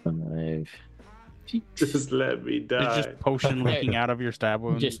 Just let me There's die. just potion leaking out of your stab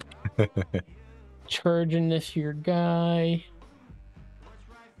wound. Just charging this here guy.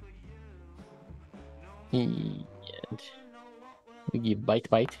 And we give bite.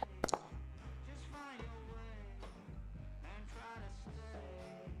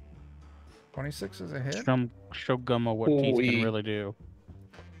 26 is a hit. Show Gummo what teeth can Holy. really do.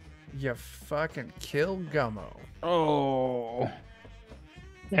 You fucking kill Gummo. Oh.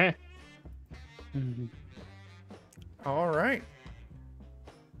 Eh. All right.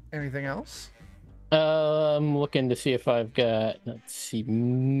 Anything else? I'm looking to see if I've got, let's see,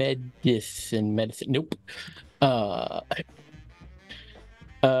 medicine. Nope. I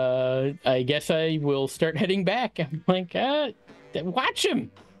guess I will start heading back. I'm like, watch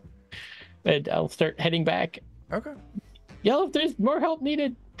him. And I'll start heading back. Okay. Yell if there's more help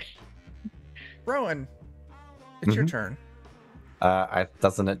needed. Rowan, it's your Mhm. turn.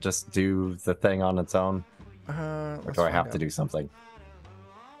 Doesn't it just do the thing on its own? Or Let's do I find have to out. do something?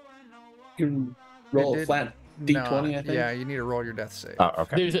 You can roll It a did- flat D20, I think. Yeah, you need to roll your death save. Oh,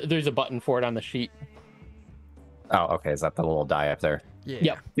 okay. There's a button for it on the sheet. Oh, okay. Is that the little die up there? Yeah.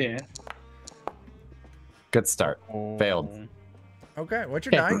 Yep. Yeah. Good start. Oh. Failed. Okay, what's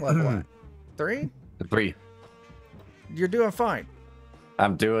your dying level at? 3? 3. You're doing fine.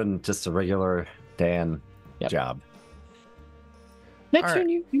 I'm doing just a regular Dan Yep. job. Next All turn,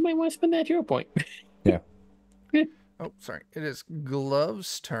 you might want to spend that hero point. Yeah. Oh, sorry. It is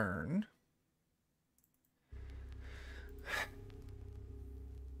Glove's turn.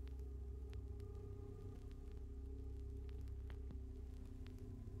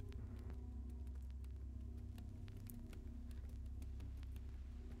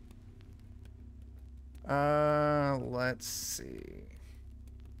 Let's see.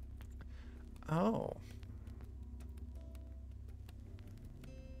 Oh.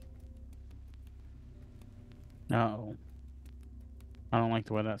 No. I don't like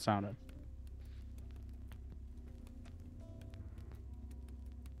the way that sounded.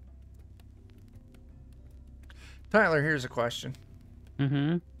 Tyler, here's a question.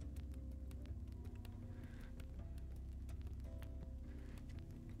 Mm-hmm.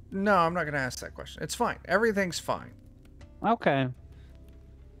 No, I'm not going to ask that question. It's fine. Everything's fine. Okay.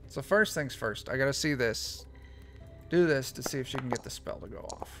 So first things first, I got to see this. Do this to see if she can get the spell to go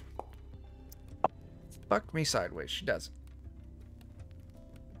off. Fuck me sideways. She doesn't.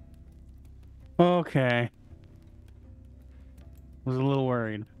 Okay. Was a little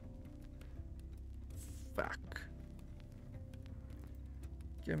worried. Fuck.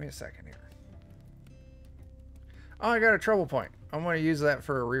 Give me a second here. Oh, I got a trouble point. I'm going to use that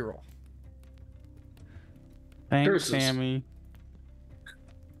for a reroll. Thanks, Curses. Sammy.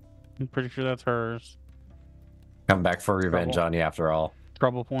 I'm pretty sure that's hers. Come back for revenge on you after all.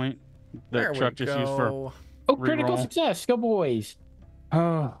 Trouble point. There That we Chuck just used for. go. Oh, critical Reroll. success. Go boys.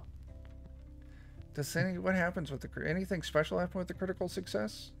 Oh. What happens with anything special happen with the critical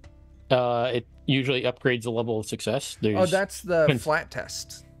success? It usually upgrades the level of success. Oh, that's the flat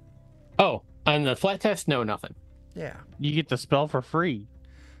test. Oh, on the flat test, no, nothing. Yeah. You get the spell for free.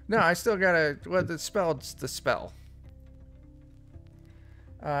 No, I still gotta. Well, the spell. It's the spell.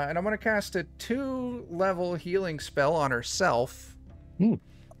 And I'm gonna cast a 2-level healing spell on herself. You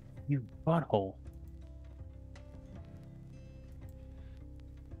butthole.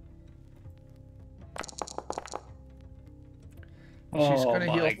 She's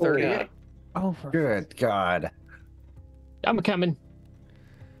gonna heal 38. Oh, Good God. I'm a coming.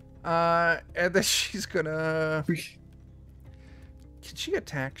 And then she's gonna. Can she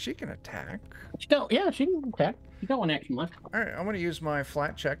attack? She can attack. She don't. Yeah, she can attack. You got one action left. All right, I'm gonna use my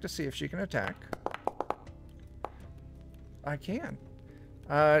flat check to see if she can attack. I can.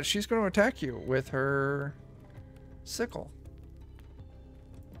 She's gonna attack you with her sickle.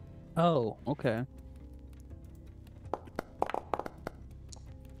 Oh, okay.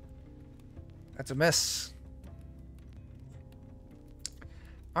 That's a miss.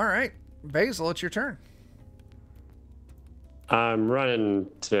 All right, Basil, it's your turn. I'm running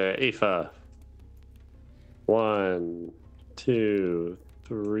to Aoife. 1, 2,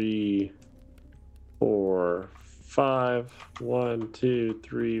 3, 4, 5. 1, 2,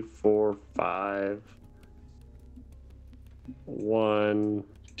 3, 4, 5. 1,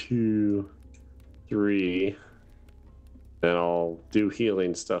 2, 3. Then I'll do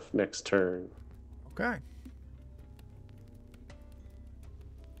healing stuff next turn. Okay.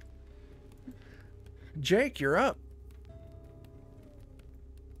 Jake, you're up.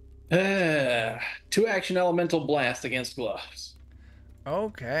 2 action elemental blast against gloves.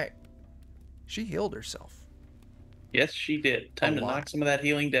 Okay. She healed herself. Yes, she did. Time to knock some of that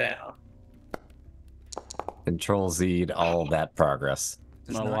healing down. Control Z'd all that progress.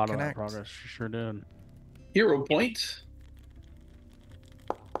 Does A not lot connect. of that progress. She sure did. Hero point.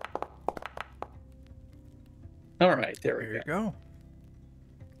 All right, there we There you go. go.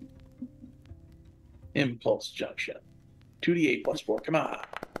 Impulse junction. 2d8 plus 4. Come on.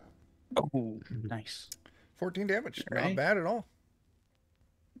 Oh, nice. 14 damage. All Not right. bad at all.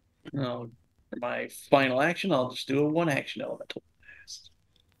 Now, for my final action, I'll just do a 1 action elemental blast.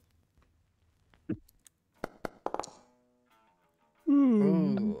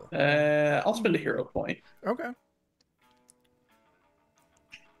 Ooh. I'll spend a hero point. Okay.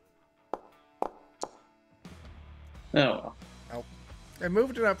 Oh, I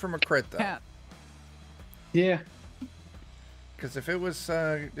moved it up from a crit though. Cat. yeah. Because if it was,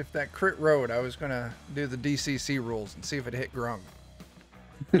 if that crit road, I was gonna do the DCC rules and see if it hit Grung.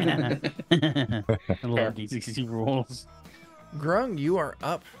 I love DCC rules. Grung, you are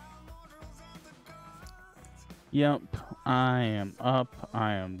up. Yep, I am up.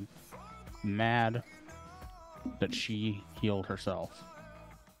 I am mad that she healed herself.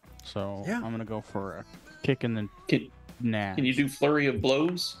 So Yeah. I'm gonna go for a kick in the nads. Can you do flurry of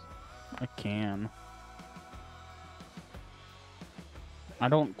blows? I can. I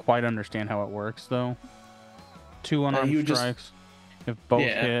don't quite understand how it works though. 2 unarmed you just- strikes. If both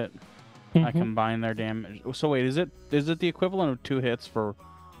Yeah. hit, I combine their damage. So wait, is it the equivalent of 2 hits for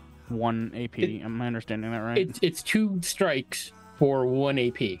 1 AP. Am I understanding that right? It's 2 strikes for 1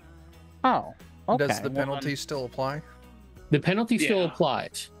 AP. Oh, okay. Does the penalty still apply? The penalty still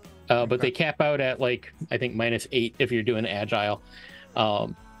applies, but they cap out at like I think -8 if you're doing agile,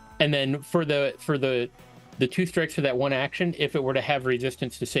 and then for the 2 strikes for that 1 action, if it were to have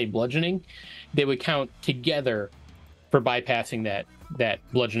resistance to say bludgeoning, they would count together for bypassing that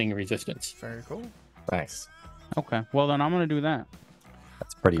bludgeoning resistance. Very cool. Nice. Okay, well then I'm gonna do that.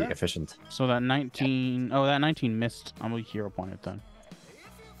 That's pretty efficient. So that 19. Oh, that 19 missed. I'm gonna hero point it then.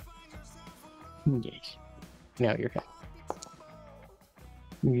 Yes. Now you're good.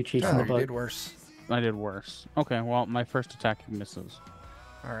 You chasing Oh, the you bug. did worse. I did worse. Okay, well my first attack misses.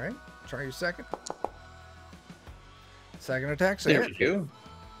 All right. Try your second. Second attack's a There hit. you go.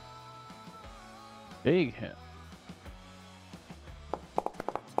 Big hit.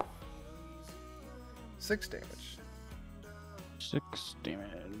 6 damage. 6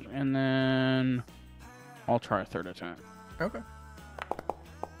 damage, and then I'll try a third attack. Okay.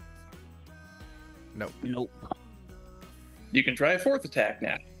 Nope. Nope. You can try a 4th attack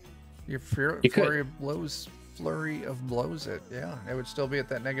now. Your You could. flurry of blows it. Yeah, it would still be at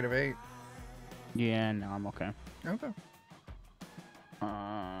that -8. Yeah, no, I'm okay. Okay.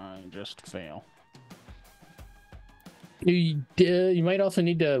 Just fail. You might also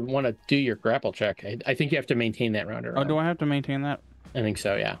need to want to do your grapple check. I think you have to maintain that round. Oh, do I have to maintain that? I think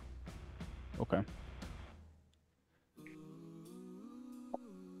so. Yeah. Okay.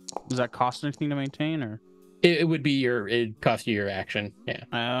 Does that cost anything to maintain, or? It would be it'd cost you your action. Yeah.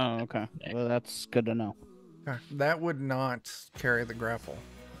 Oh, okay. Well, that's good to know. Okay. That would not carry the grapple.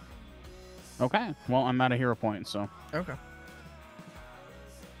 Okay. Well, I'm out of hero points, so. Okay.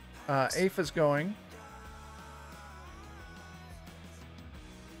 Apha's going.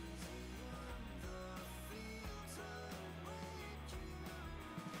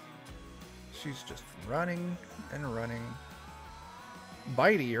 She's just running and running.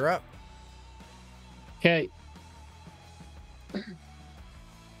 Bitey, you're up. Okay.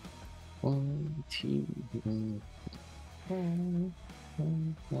 1, 2,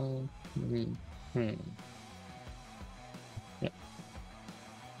 3. Yeah.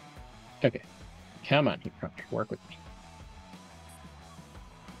 Okay. Come on, you work with me.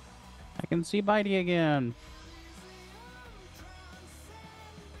 I can see Bitey again.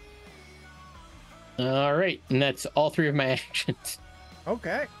 All right, and that's all 3 of my actions.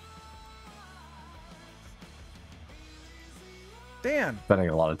 Okay. Dan. Spending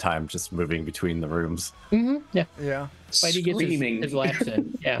a lot of time just moving between the rooms. Mm-hmm. Yeah. Yeah. Spidey gets his laughs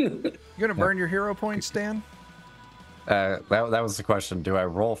in. Yeah. You gonna burn your hero points, Dan? That was the question. Do I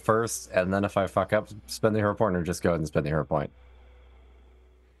roll first, and then if I fuck up, spend the hero point, or just go ahead and spend the hero point?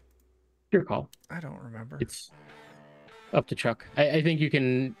 Your call. I don't remember. It's up to Chuck. I think you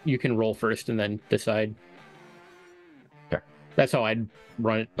can roll first and then decide. Okay. That's how I'd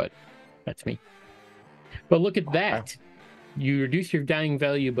run it, but that's me. But look at that. You reduce your dying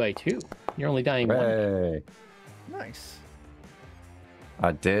value by 2. You're only dying 1. Hey, Nice.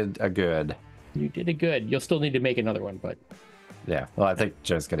 I did a good. You did a good. You'll still need to make another one, but Yeah. Well, I think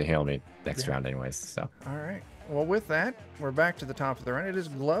Joe's gonna heal me next round, anyways. So. All right. Well, with that, we're back to the top of the round. It is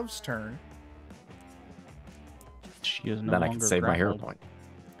Glove's turn. She is no Then I longer can save my hero grappled. point.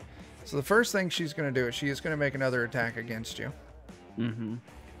 So the first thing she's going to do is she is going to make another attack against you. Mm-hmm.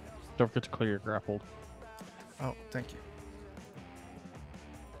 Don't forget to clear your grappled. Oh, thank you.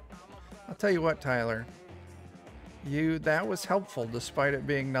 I'll tell you what, Tyler. That was helpful despite it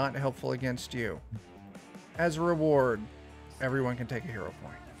being not helpful against you. As a reward, everyone can take a hero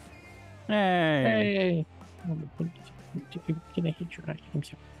point. Hey. hey. Can I hit your eye? I'm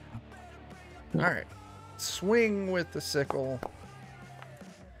sorry. All right. Swing with the sickle.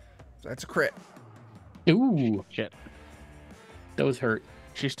 That's a crit. Ooh, Shit. those hurt.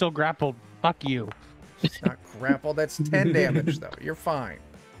 She's still grappled. Fuck you. It's not grapple. That's 10 damage, though. You're fine.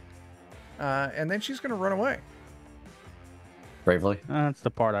 And then she's going to run away. Bravely. That's the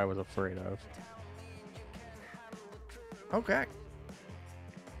part I was afraid of. Okay.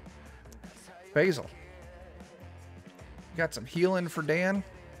 Basil. You got some healing for Dan?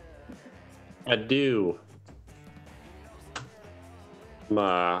 I do.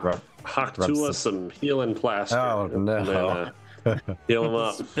 Hock to us some healing plaster. Oh, no. And then, heal him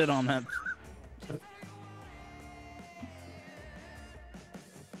up. Spit on that.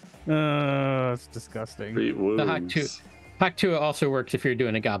 It's disgusting. Treat The wounds. Hawk 2 also works if you're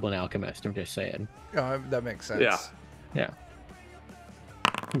doing a Goblin Alchemist. I'm just saying. Oh, that makes sense. Yeah. Yeah.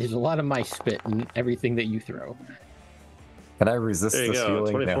 There's a lot of my spit in everything that you throw. Can I resist There you this go.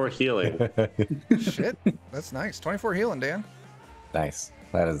 healing? 24 healing. Shit. That's nice. 24 healing, Dan. Nice.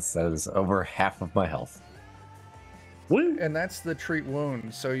 That is over half of my health. Woo. And that's the treat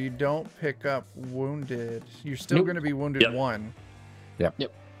wound, so you don't pick up wounded. You're still going to be wounded 1.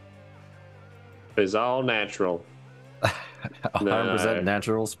 Yep. It's all natural. 100%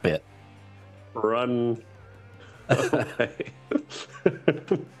 natural spit. Run away.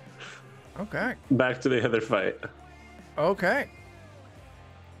 Okay. Back to the other fight. Okay.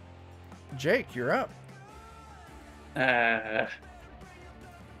 Jake, you're up. Can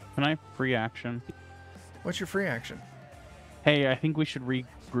I free action? What's your free action? Hey, I think we should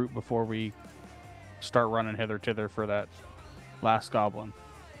regroup before we start running hither-tither for that last goblin.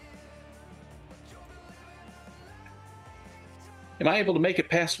 Am I able to make it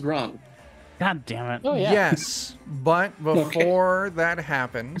past Grung? God damn it. Oh, yeah. Yes, but before that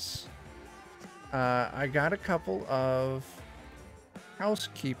happens, I got a couple of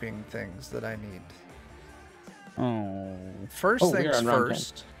housekeeping things that I need. Oh. First we're things on round 10.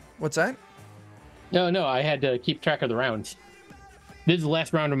 first. What's that? No, I had to keep track of the rounds. This is the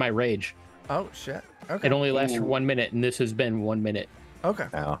last round of my rage. Oh, shit. Okay. It only lasts for 1 minute, and this has been 1 minute. Okay.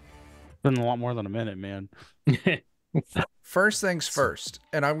 Oh. Been a lot more than a minute, man. First things first.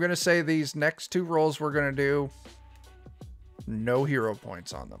 And I'm going to say these next 2 rolls we're going to do, no hero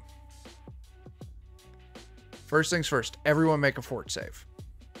points on them. First things first. Everyone make a fort save.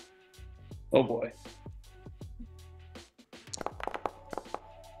 Oh boy.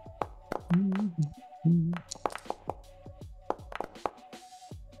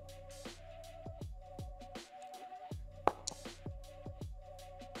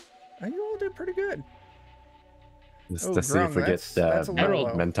 You all did pretty good. Just to see if we that's get a little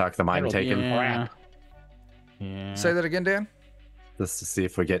low. Mentok the Mind taken. Yeah. Say that again, Dan. Just to see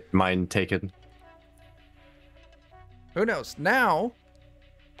if we get Mind taken. Who knows? Now,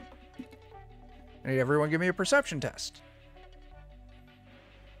 I need everyone give me a perception test.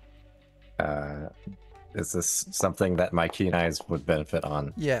 Is this something that my keen eyes would benefit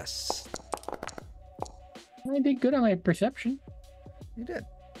on? Yes, I did good on my perception. you did.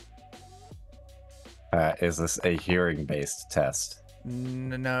 Is this a hearing-based test?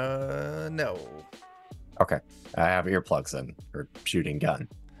 No. Okay. I have earplugs in for shooting gun.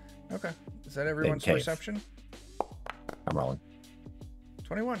 Okay. Is that everyone's cave. perception? I'm rolling.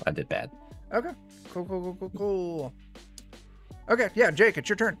 21. I did bad. Okay. Cool. Okay, yeah, Jake, it's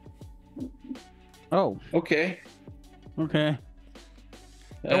your turn. Oh, Okay. okay.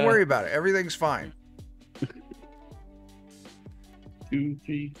 Don't worry about it. Everything's fine. 2,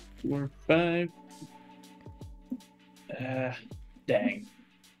 3, 4, 5. Dang.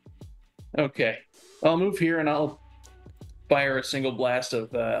 Okay. I'll move here and I'll fire a single blast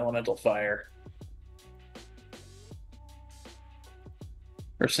of elemental fire.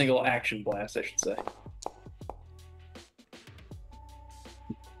 Or single action blast, I should say.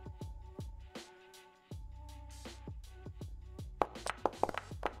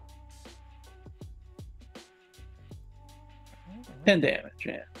 Ten damage,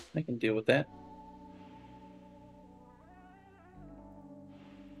 yeah. I can deal with that.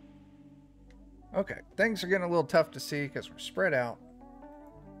 Okay, things are getting a little tough to see because we're spread out.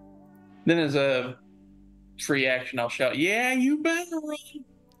 Then as a free action, I'll shout, "Yeah, you better run!"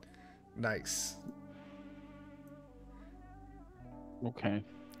 Nice. Okay.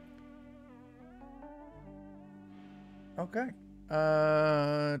 Okay.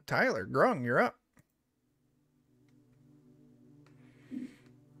 Tyler, Grung, you're up.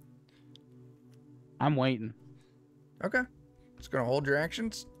 I'm waiting. Okay. Just gonna hold your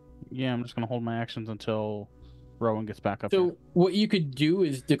actions. Yeah, I'm just going to hold my actions until Rowan gets back up here. So what you could do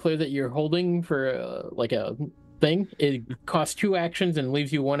is declare that you're holding for like a thing. It costs 2 actions and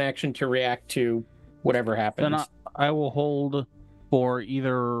leaves you 1 action to react to whatever happens. Then I will hold for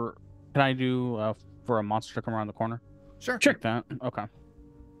either... Can I do for a monster to come around the corner? Sure. Like that? Okay.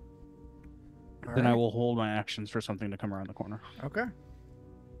 All Then I right. will hold my actions for something to come around the corner. Okay.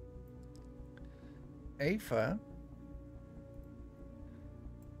 Aoife.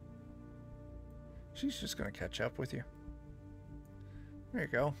 She's just going to catch up with you. There you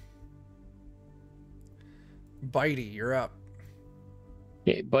go. Bitey, you're up.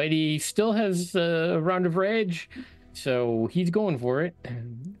 Okay, Bitey still has a round of rage, so he's going for it.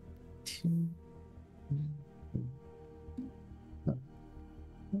 Hang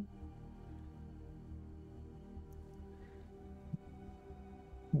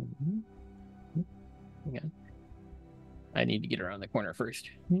on. I need to get around the corner first.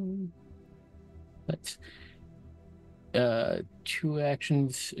 Let's 2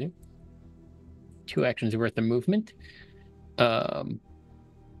 actions. 2 actions worth of movement. And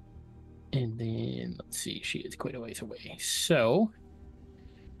then let's see, she is quite a ways away. So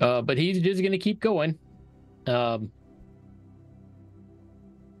But he's just gonna keep going.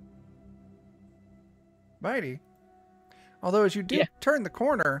 Mighty. Although as you do turn the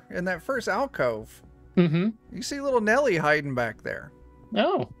corner in that first alcove, you see little Nelly hiding back there.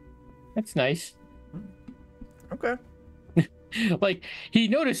 Oh, that's nice. Okay. Like, he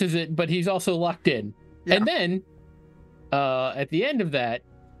notices it, but he's also locked in. Yeah. And then, at the end of that,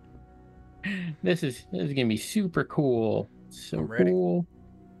 this is gonna be super cool. So cool.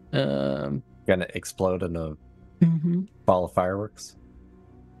 Gonna explode in a ball of fireworks.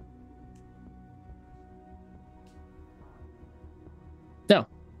 No.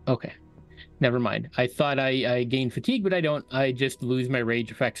 Okay. Never mind. I thought I gained fatigue, but I don't. I just lose my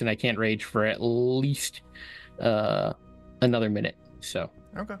rage effects, and I can't rage for at least another minute. So.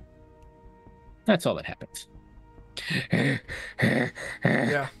 Okay. That's all that happens.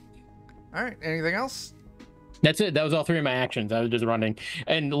 Yeah. All right. Anything else? That's it. That was all 3 of my actions. I was just running.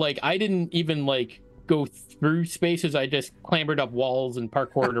 And, like, I didn't even, like, go through spaces. I just clambered up walls and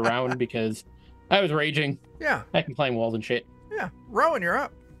parkoured around because I was raging. Yeah. I can climb walls and shit. Yeah. Rowan, you're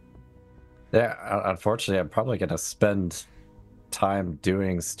up. Yeah, unfortunately, I'm probably going to spend time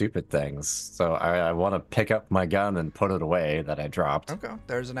doing stupid things. So I want to pick up my gun and put it away that I dropped. Okay.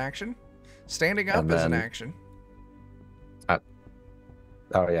 There's an action. Standing up is an action.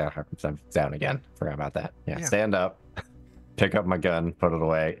 Oh, yeah, I'm down again. Forgot about that. Yeah, stand up, pick up my gun, put it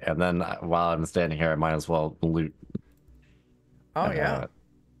away, and then while I'm standing here, I might as well loot. Oh, yeah.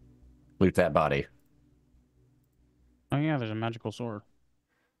 Loot that body. Oh, yeah, there's a magical sword.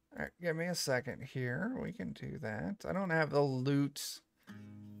 All right, give me a second here. We can do that. I don't have the loot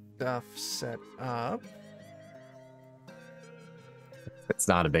stuff set up. It's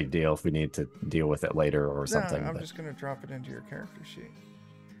not a big deal if we need to deal with it later or something. I'm just going to drop it into your character sheet.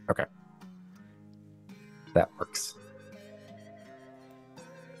 Okay. That works.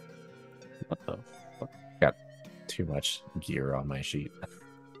 What the fuck? Got too much gear on my sheet.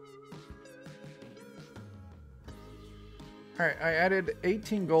 Alright, I added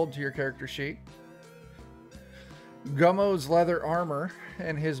 18 gold to your character sheet. Gummo's leather armor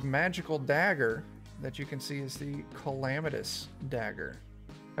and his magical dagger that you can see is the Calamitous dagger.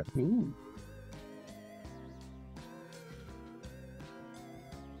 Ooh.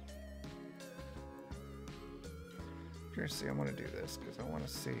 Seriously, I want to do this because I want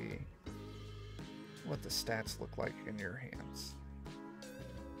to see what the stats look like in your hands.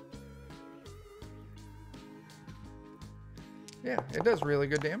 Yeah, it does really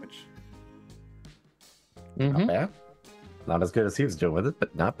good damage. Not bad. Not as good as he was doing with it,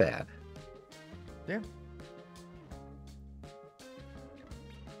 but not bad. Yeah.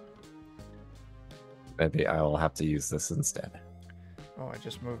 Maybe I will have to use this instead. Oh, I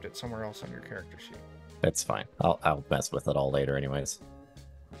just moved it somewhere else on your character sheet. It's fine. I'll mess with it all later anyways.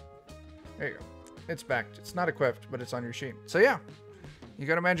 There you go. It's backed. It's not equipped, but it's on your sheet. So yeah, you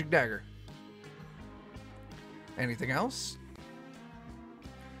got a magic dagger. Anything else?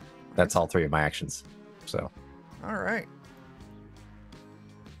 That's all 3 of my actions. So. All right.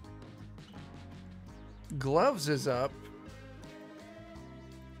 Gloves is up.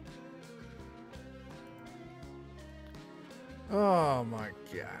 Oh my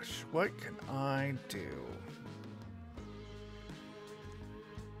gosh, what can I do?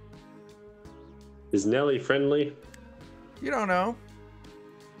 Is Nelly friendly? You don't know.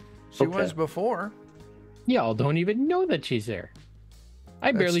 She was before. Y'all don't even know that she's there.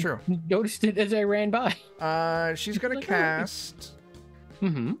 I barely noticed it as I ran by. She's gonna cast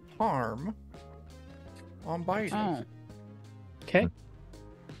harm on Bitey. Oh. Okay.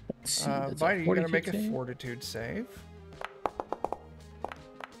 Bitey, you're gonna make a fortitude save.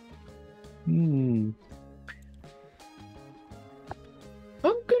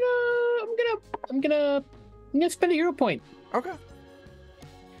 I'm gonna spend a hero point. Okay.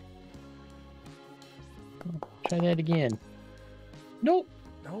 Try that again. Nope.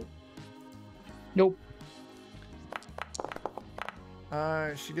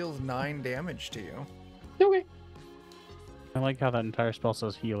 She deals 9 damage to you. Okay. I like how that entire spell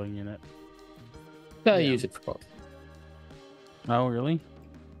says healing in it. I'll use it for both. Oh, really?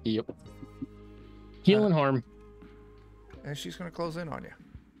 Yep. Heal and harm. And she's gonna close in on you.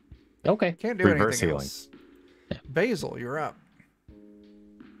 Okay. Can't do anything else. Yeah. Basil, you're up.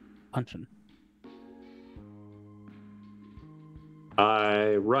 Punching.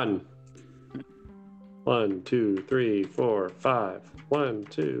 I run. 1, 2, 3, 4, 5. 1,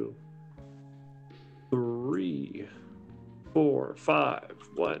 2, 3, 4, 5.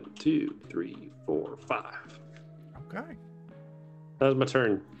 1, 2, 3, 4, 5. Okay. That was my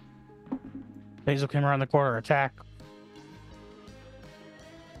turn. Basil came around the corner. Attack.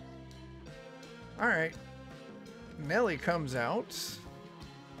 All right. Nelly comes out.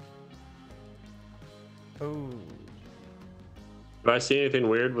 Oh. Do I see anything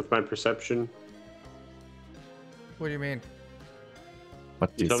weird with my perception? What do you mean?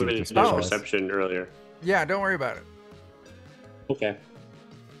 What do you see Somebody with did your special eyes? perception earlier. Yeah, don't worry about it. Okay.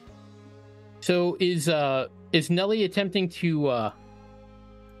 So is Nelly attempting to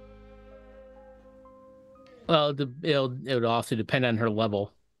well, it'll also depend on her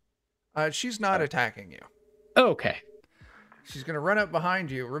level. She's not attacking you. Okay. She's going to run up behind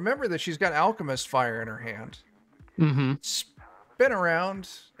you. Remember that she's got alchemist fire in her hand. Mm-hmm. Spin around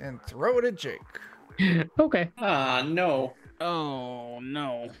and throw it at Jake. Okay. Ah, no. Oh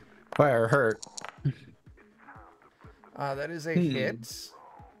no. Fire hurt. That is a hit.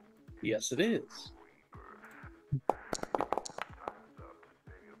 Yes, it is.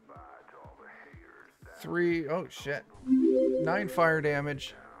 Oh shit. 9 fire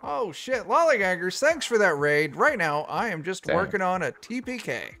damage. Oh shit, lollygaggers, thanks for that raid. Right now, I am just working on a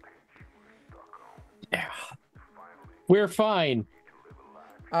TPK. Yeah. We're fine.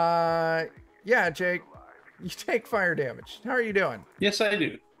 Yeah, Jake, you take fire damage. How are you doing? Yes, I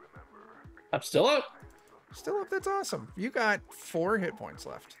do. I'm still up. Still up, that's awesome. You got 4 hit points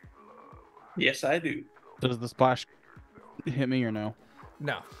left. Yes, I do. Does the splash hit me or no?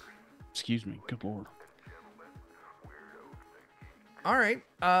 No. Excuse me. Good lord. All right,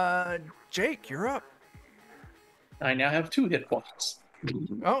 Jake, you're up. I now have 2 hit points.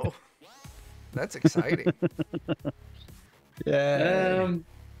 Oh, that's exciting. Yeah.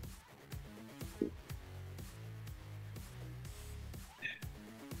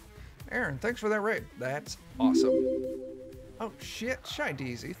 Aaron, thanks for that raid. That's awesome. Oh shit, Shy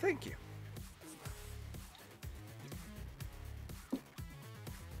Deezy, thank you.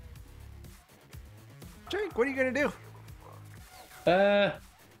 Jake, what are you gonna do? I'm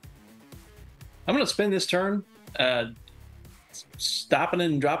gonna spend this turn stopping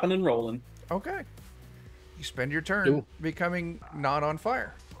and dropping and rolling. Okay. You spend your turn becoming not on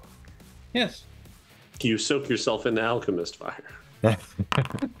fire. Yes. You soak yourself in the alchemist fire.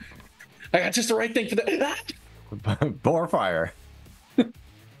 I got just the right thing for that. Boar fire. All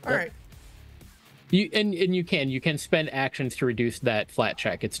right. You can spend actions to reduce that flat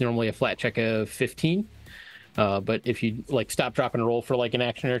check. It's normally a flat check of 15. But if you like stop, drop, and roll for like an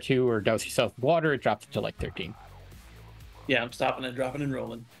action or two, or douse yourself with water, it drops to like 13. Yeah, I'm stopping and dropping and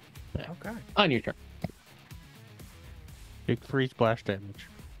rolling. Yeah. Okay. On your turn. Take 3 splash damage.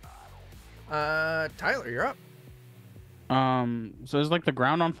 Tyler, you're up. So is like the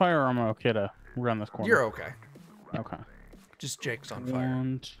ground on fire, or am I okay to run this corner? You're okay. Okay. Just Jake's on fire.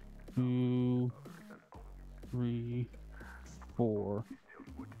 1, 2, 3, 4.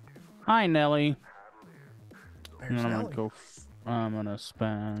 Hi, Nelly. There's And then Nelly. I'm gonna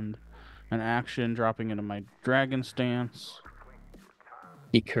spend an action dropping into my dragon stance.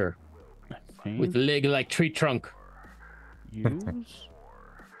 Eker. I think. With leg like tree trunk. Use.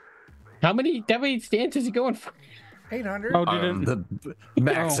 How many stances is he going for? 800. Oh, did it? The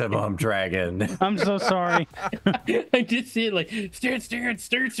maximum dragon. I'm so sorry. I did see it like steer.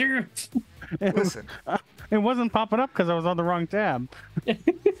 Listen, It wasn't popping up because I was on the wrong tab.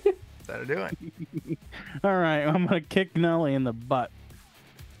 that'll do it. All right, I'm gonna kick Nelly in the butt.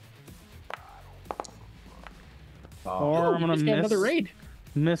 Or I'm gonna He's got another raid.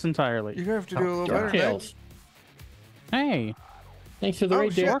 miss entirely. You're gonna have to do a little better. Tails. Hey, Thanks for the Oh,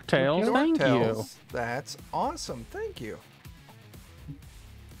 raid, shit. Dale. Dark Tails, Dark thank you. Tails. That's awesome. Thank you.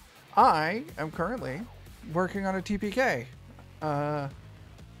 I am currently working on a TPK. We're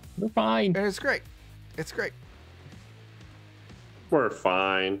fine. And it's great. It's great. We're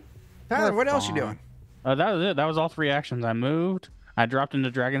fine. Tyler, We're what else you fine. doing? That was it. That was all 3 actions. I moved. I dropped into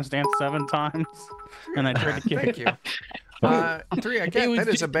Dragon Stance 7 times, and I tried to kick. Thank you. 3 I get. was That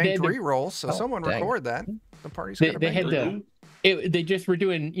is a just- banked they- reroll, so someone dang. record that. The party's They, got a they banked had reroll. they just were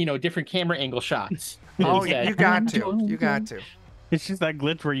doing different camera angle shots. Oh, Instead. you got to. You got to. It's just that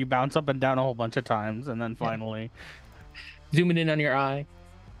glitch where you bounce up and down a whole bunch of times, and then finally. Zooming in on your eye.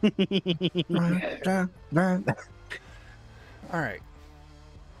 All right.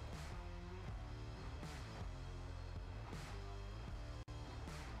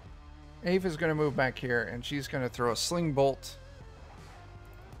 Ava's going to move back here, and she's going to throw a sling bolt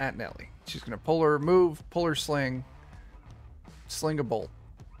at Nelly. She's going to pull her sling a bolt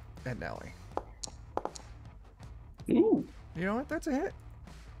at Nelly. Ooh. You know what? That's a hit.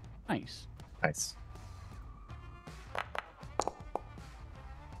 Nice. Nice.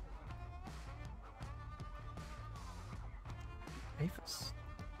 Aphis.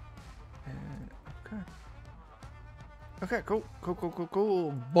 And okay. Okay,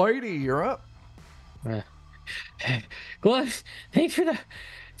 cool. Bitey, you're up. Gloves, thanks for the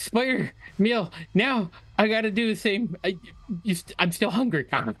spider meal. Now I gotta do the same. I'm still hungry.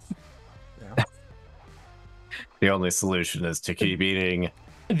 Yeah. The only solution is to keep eating.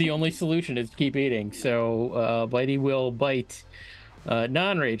 The only solution is to keep eating. So Bitey will bite.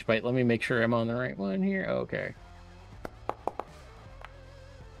 Non-rage bite. Let me make sure I'm on the right one here. Okay.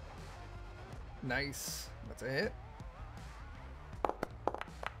 Nice. That's a hit.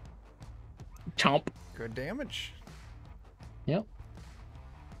 Chomp. Good damage. Yep.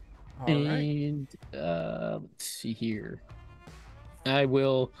 All right. And let's see here. I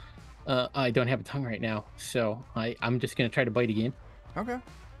will. I don't have a tongue right now, so I'm just gonna try to bite again. Okay.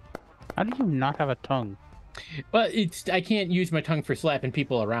 How do you not have a tongue? But I can't use my tongue for slapping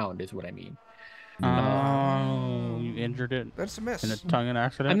people around, is what I mean. Oh, you injured it That's a miss. in a tongue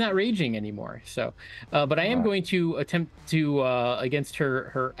accident? I'm not raging anymore, so. But I am going to attempt to against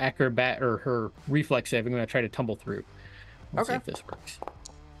her acrobat or her reflex save. I'm going to try to tumble through. We'll see if this works.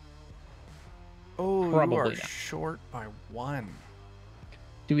 Oh, Probably you are not. short by 1.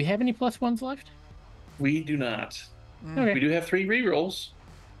 Do we have any +1s left? We do not. Okay. We do have 3 rerolls.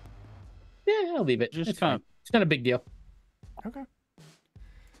 Yeah, I'll leave it. Just It's fine. It's not a big deal. Okay.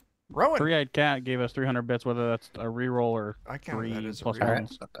 Rowan. Three-eyed cat gave us 300 bits, whether that's a reroll or I count 3 that as a plus reroll. All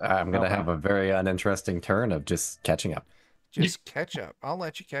ones. right. I'm going to Okay. have a very uninteresting turn of just catching up. Just catch up. I'll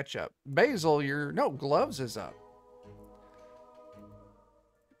let you catch up. Basil, Gloves is up.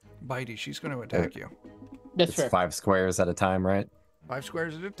 Bitey, she's going to attack you. That's It's fair. 5 squares at a time, right? 5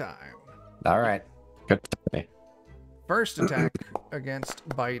 squares at a time. All right. Good to me. First attack against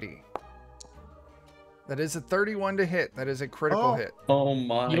Bitey. That is a 31 to hit. That is a critical hit. Oh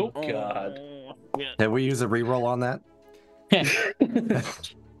my Yup. god. Did we use a reroll on that?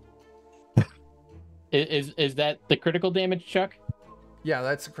 Is that the critical damage, Chuck? Yeah,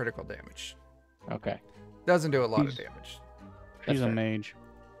 that's the critical damage. Okay. Doesn't do a lot of damage. She's a fair. mage.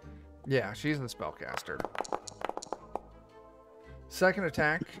 Yeah, she's the spellcaster. Second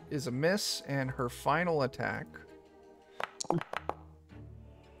attack is a miss, and her final attack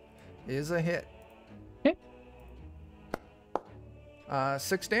is a hit. Okay.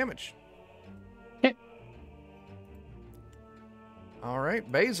 6 damage. Okay. All right,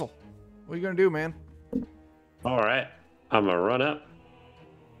 Basil. What are you going to do, man? All right. I'm going to run up.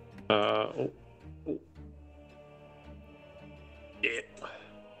 Yeah.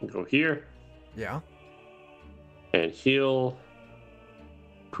 Go here Yeah. and heal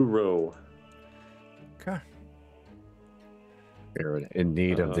Kuro. Okay. We're in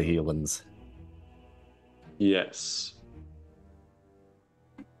need of the healings. Yes.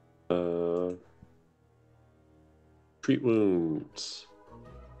 Treat wounds.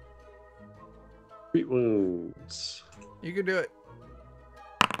 Treat wounds. You can do it.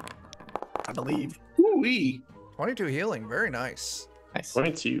 I believe. Ooh-wee. 22 healing. Very nice. Nice.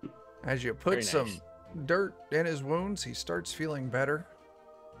 22. As you put Very some nice. dirt in his wounds, he starts feeling better.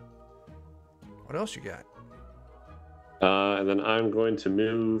 What else you got? And then I'm going to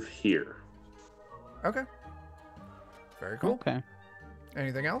move here. Okay. Very cool. Okay.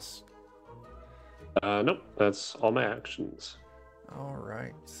 Anything else? Nope, that's all my actions. All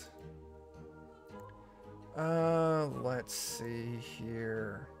right. Let's see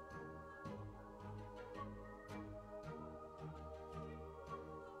here.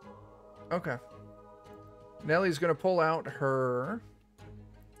 Okay. Nellie's gonna pull out her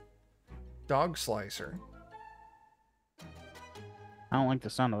dog slicer. I don't like the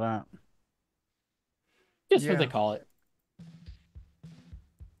sound of that. Just what Yeah. they call it.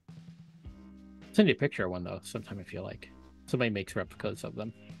 Send you a picture of one though. Sometime I feel like somebody makes replicas of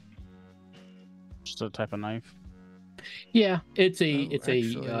them. Just a type of knife. Yeah, it's a Oh,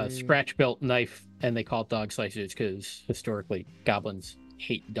 actually- scratch built knife, and they call it dog slicers because historically goblins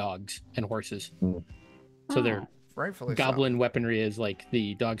hate dogs and horses. Mm. So their Rightfully goblin weaponry is like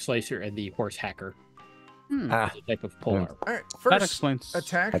the dog slicer and the horse hacker. Ah, It's a type of polearm. so. All right. That First explains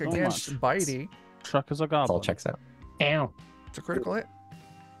attack so against much. Bitey. Chuck is a it all goblin. checks out. Ow. It's a critical hit.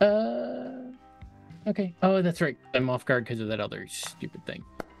 Okay. Oh, that's right. I'm off guard because of that other stupid thing.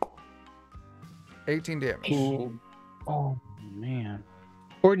 18 damage. Oh, man.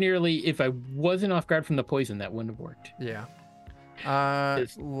 Ordinarily, if I wasn't off guard from the poison, that wouldn't have worked. Yeah.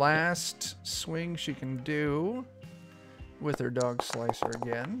 It's- Last swing she can do with her dog slicer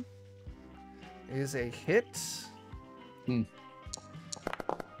again is a hit. Hmm.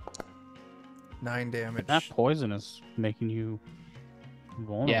 9 damage. That poison is making you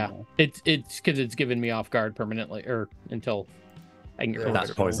vulnerable. It's because it's given me off guard permanently or until I can get rid of Not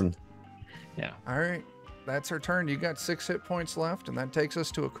it. poison. Yeah. All right. That's her turn. You got 6 hit points left, and that takes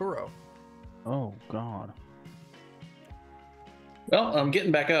us to Akuro. Oh, God. Well, I'm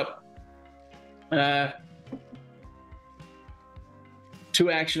getting back up. 2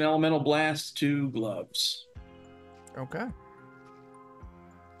 action elemental blast, 2 gloves. Okay.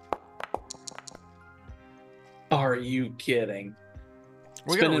 Are you kidding?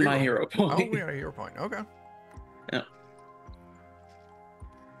 We got a Spending my reroll. hero point. Oh, we got a hero point. Okay. Yeah.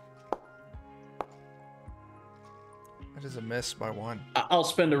 That is a miss by 1. I'll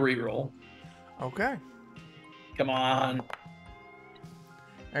spend a reroll. Okay. Come on.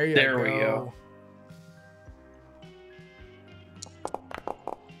 There we go.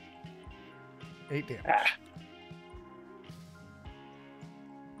 8 damage.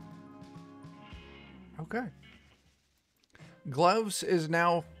 Okay. Gloves is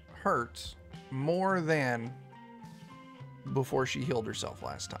now hurt more than before she healed herself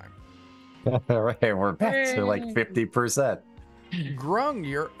last time. All right, we're back to like 50%. Grung,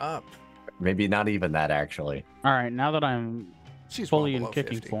 you're up. Maybe not even that, actually. All right, now that I'm She's fully well in below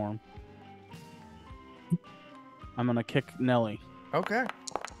kicking 50. form, I'm gonna kick Nelly Okay.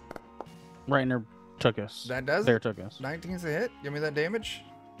 right in her tuchus. That does Their it. tuchus. 19's a hit. Give me that damage.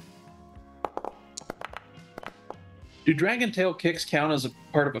 Do dragon tail kicks count as a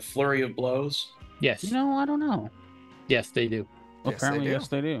part of a flurry of blows? Yes. You know, I don't know. Yes, they do. Yes, Apparently, they do. yes,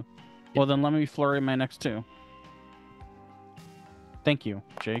 they do. Well, then let me flurry my next 2. Thank you,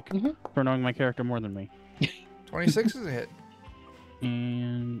 Jake, for knowing my character more than me. 26 is a hit.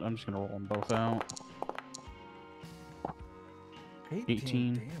 And I'm just gonna roll them both out.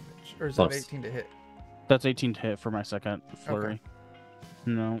 18. Damage. Or is that Close. 18 to hit? That's 18 to hit for my second flurry. Okay.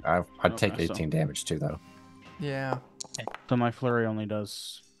 No. I'd take Okay, 18 damage too, though. Yeah. So my flurry only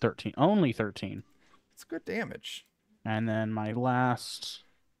does 13. Only 13. It's good damage. And then my last...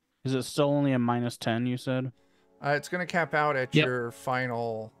 Is it still only a -10, you said? It's going to cap out at your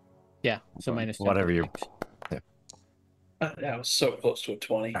final... Yeah, so minus 10. Whatever you. That was so close to a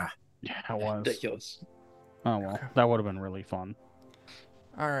 20. Yeah, it was. Ridiculous. Oh, well. That would have been really fun.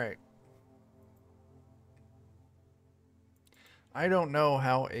 All right. I don't know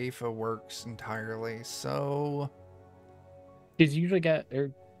how AFA works entirely, so... She's usually got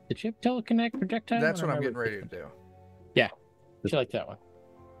her the chip telekinetic projectile. That's I what I'm remember getting ready to do. Yeah, she likes that one.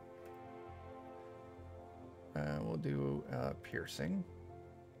 We'll do piercing.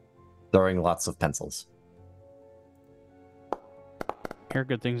 Throwing lots of pencils. Hear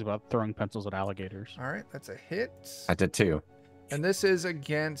good things about throwing pencils at alligators. All right, that's a hit. I did too. And this is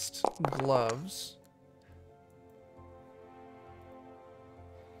against gloves.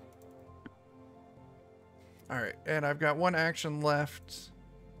 All right, and I've got 1 action left,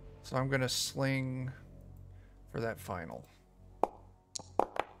 so I'm going to sling for that final.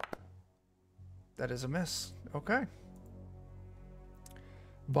 That is a miss. Okay.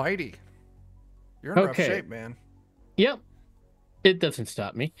 Bitey. You're in rough shape, man. Yep. It doesn't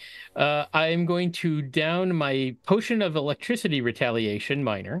stop me. I'm going to down my potion of electricity retaliation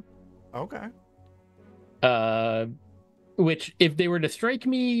minor. Okay. Which, if they were to strike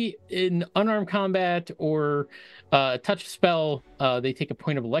me in unarmed combat or touch spell, they take a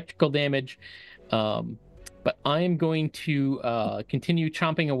point of electrical damage. But I am going to continue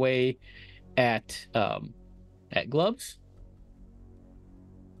chomping away at gloves.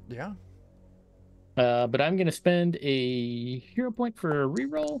 Yeah. But I'm going to spend a hero point for a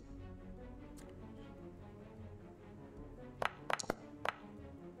reroll.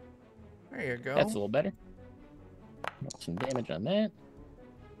 There you go. That's a little better. Some damage on that.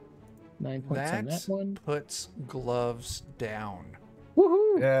 9 points on that one. Puts gloves down.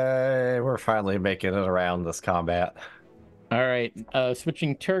 Woohoo! Yay, we're finally making it around this combat. All right,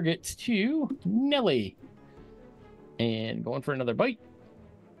 switching targets to Nelly. And going for another bite.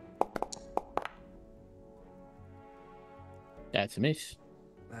 That's a miss.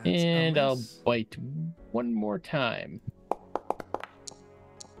 That's And a I'll miss. bite one more time.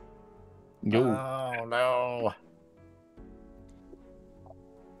 No. Oh, no.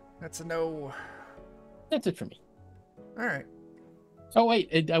 That's a no. That's it for me. All right. Oh,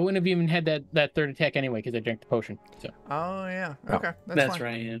 wait. I wouldn't have even had that third attack anyway because I drank the potion. So. Oh, yeah. Okay. That's fine.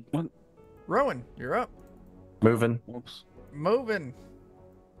 right, yeah. Rowan, you're up. Moving. Whoops. Moving.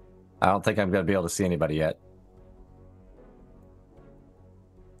 I don't think I'm going to be able to see anybody yet.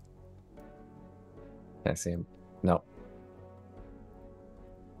 Can I see him? No.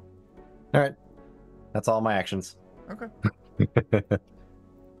 All right. That's all my actions. Okay.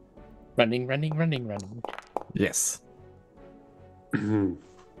 Running. Yes. Second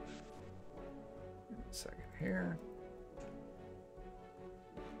here.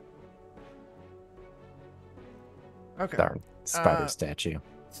 Okay. Darn. Spider statue.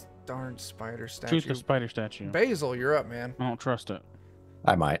 Darn spider statue. Shoot the spider statue. Basil, you're up, man. I don't trust it.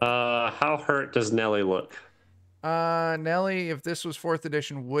 I might. How hurt does Nelly look? Nelly, if this was 4th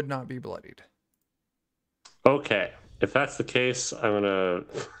edition, would not be bloodied. Okay, if that's the case, I'm gonna.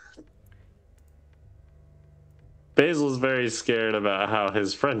 Basil's very scared about how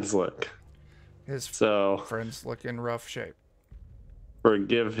his friends look. His friends look in rough shape.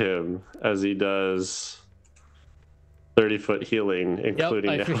 Forgive him as he does 30-foot healing,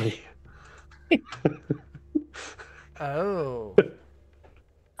 including Nelly. Oh.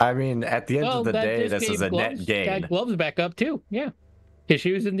 I mean, at the end of the day, this is a net gain. Got gloves back up too. Yeah, because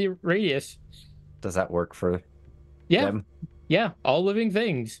she was in the radius. Does that work for them? Yeah, all living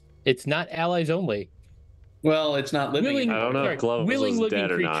things. It's not allies only. Well, it's not living. I don't know if Gloves is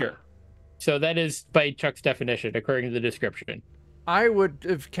dead or not. So that is by Chuck's definition, according to the description. I would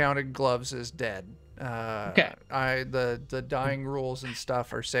have counted Gloves as dead. Okay. The dying rules and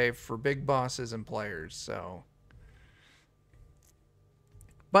stuff are saved for big bosses and players, so.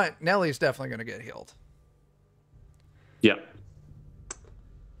 But Nelly's definitely going to get healed. Yep.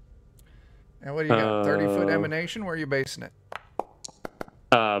 And what do you got? 30-foot emanation? Where are you basing it?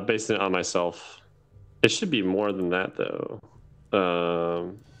 Basing it on myself. It should be more than that, though.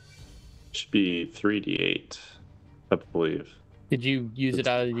 It should be 3d8, I believe. Did you use it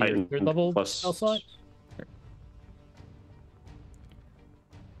out of your 3rd level spell slot?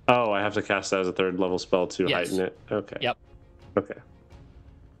 Oh, I have to cast that as a 3rd level spell to heighten it? Okay. Yep. Okay.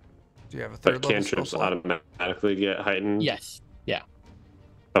 Do you have a 3rd but level spell cantrips slot? automatically get heightened? Yes. Yeah.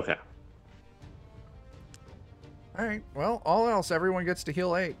 Okay. All right. Well, all else, everyone gets to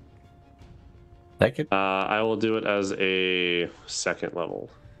heal 8. Thank you. I will do it as a 2nd level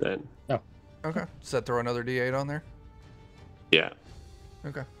then. Oh. Okay. Does that throw another D8 on there? Yeah.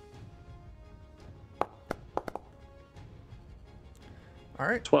 Okay. All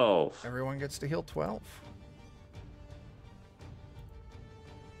right. 12. Everyone gets to heal 12.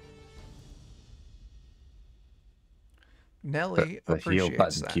 Nelly The appreciates heal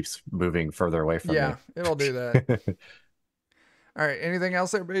button that. keeps moving further away from me. Yeah, it'll do that. All right. Anything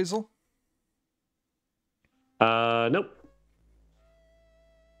else there, Basil? Nope.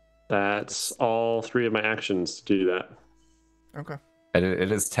 That's all 3 of my actions to do that. Okay. And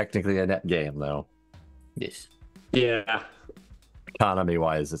it is technically a net game, though. Yes. Yeah.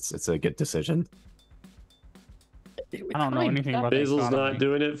 Economy-wise, it's a good decision. I don't know anything about Basil's the not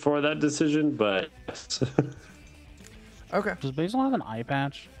doing it for that decision, but Okay. Does Basil have an eye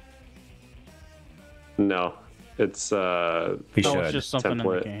patch? no. It's He It's should. just something in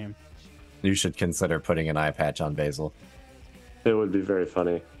template. the game. You should consider putting an eye patch on Basil. It would be very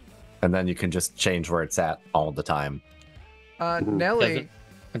funny. And then you can just change where it's at all the time. Nelly,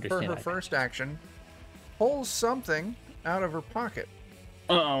 for Understand her that. first action, pulls something out of her pocket.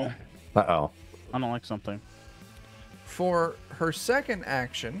 Uh-oh. Uh-oh. I don't like something. For her second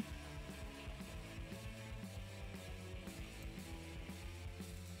action,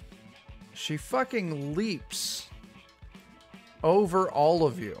 she fucking leaps over all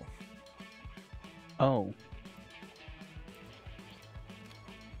of you. Oh.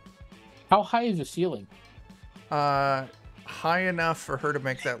 How high is the ceiling? High enough for her to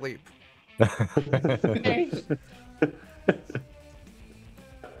make that leap. Okay.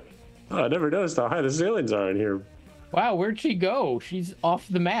 Oh, I never noticed how high the ceilings are in here. Wow, where'd she go? She's off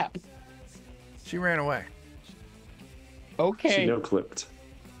the map. She ran away. Okay. She no-clipped.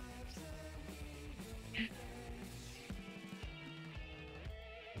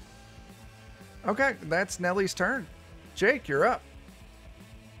 Okay, that's Nelly's turn. Jake, you're up.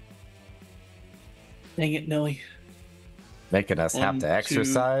 Dang it, Nelly. Making us have 1, to 2,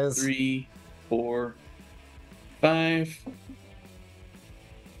 exercise. 3, 4, 5.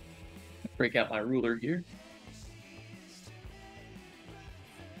 Break out my ruler here.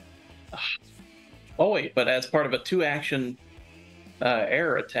 Oh wait, but as part of a 2-action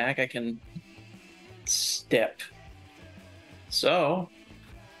air attack, I can step. So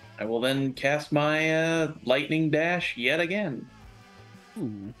I will then cast my lightning dash yet again.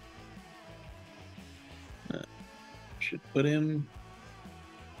 Ooh. Should put him.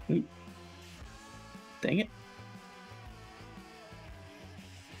 Ooh. Dang it.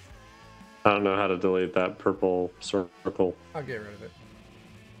 I don't know how to delete that purple circle. I'll get rid of it.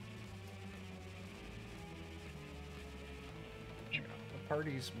 The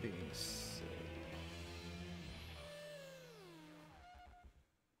party's being silly.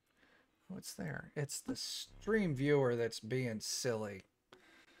 What's there? It's the stream viewer that's being silly.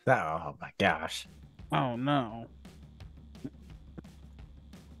 Oh my gosh. Oh no.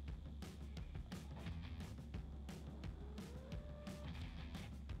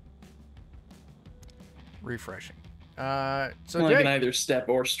 refreshing. So well, I can either step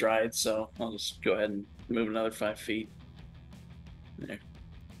or stride, so I'll just go ahead and move another 5 feet. There.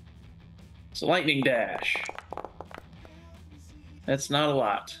 So lightning dash. That's not a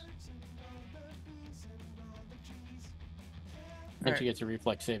lot. And she gets a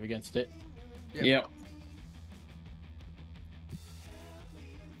reflex save against it. Yep.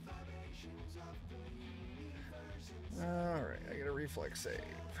 Alright, I get a reflex save.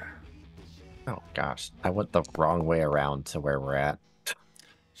 Oh gosh, I went the wrong way around to where we're at.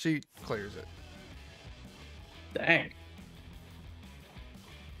 She clears it. Dang.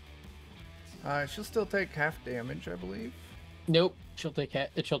 She'll still take half damage, I believe. Nope, she'll take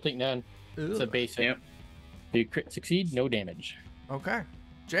none. It's a basic. Yep. If you crit succeed, no damage. Okay.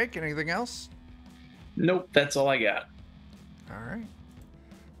 Jake, anything else? Nope, that's all I got. Alright.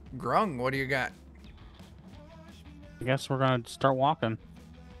 Grung, what do you got? I guess we're gonna start walking.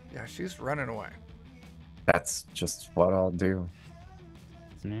 Yeah, she's running away. That's just what I'll do.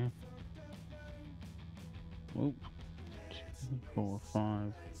 Yeah. Oop. 2, 4,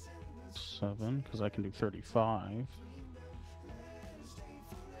 5, 7, because I can do 35.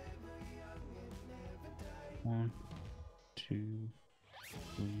 1, 2,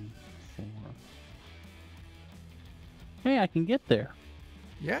 3, 4. Hey, I can get there.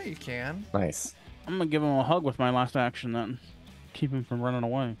 Yeah, you can. Nice. I'm gonna give him a hug with my last action then. Keep him from running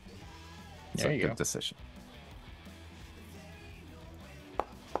away. It's There a you good go. decision.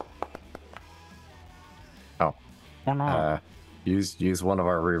 Oh. Or not. Use one of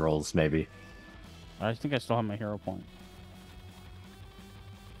our rerolls, maybe. I think I still have my hero point.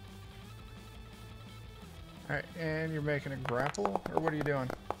 Alright, and you're making a grapple? Or what are you doing?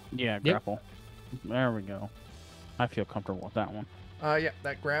 Yeah, grapple. There we go. I feel comfortable with that one. Yeah,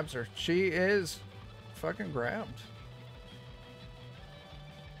 that grabs her. She is fucking grabbed.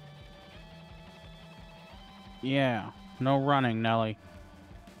 Yeah. No running, Nelly.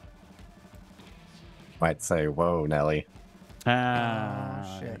 Might say, whoa, Nelly.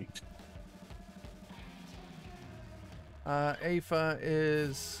 Shit. Aoife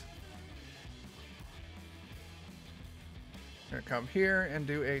is gonna come here and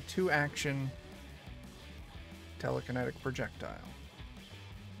do a 2-action telekinetic projectile.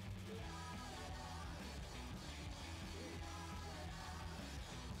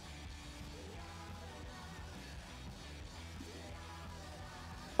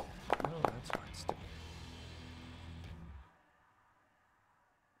 Oh, that's fine. Stick.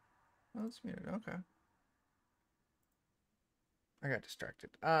 Oh, that's muted. Okay. I got distracted.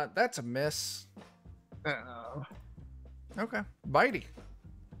 That's a miss. Okay. Bitey.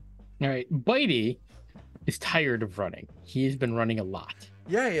 All right, Bitey is tired of running. He's been running a lot.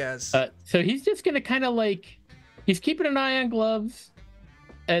 Yeah, he is. So he's just gonna kind of like, he's keeping an eye on gloves,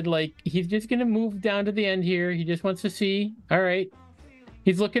 and like he's just gonna move down to the end here. He just wants to see. All right,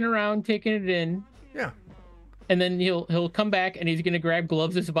 he's looking around, taking it in. Yeah. And then he'll come back and he's gonna grab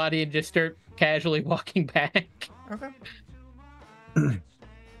Gloves' body and just start casually walking back. Okay.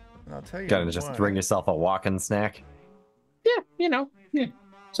 I'll tell you. Gotta just bring yourself a walking snack. Yeah, you know. Yeah.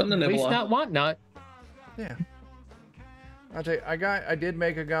 Something to nibble Waste on. not, want not. Yeah. I'll tell you, I did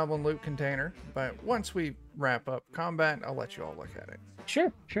make a goblin loot container, but once we wrap up combat, I'll let you all look at it.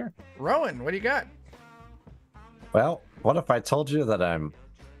 Sure, sure. Rowan, what do you got? Well, what if I told you that I'm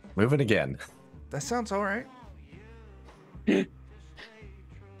moving again? That sounds all right.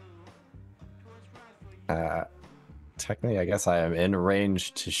 Technically, I guess I am in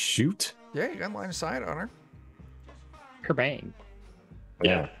range to shoot. Yeah, you got line of sight on her. Kerbang.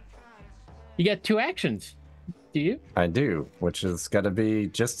 Yeah. You got 2 actions. Do you? I do, which is going to be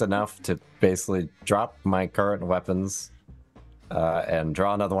just enough to basically drop my current weapons and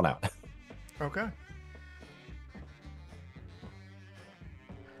draw another one out. Okay.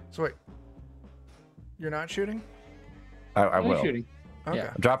 So wait, you're not shooting? I will. Shooting. Okay.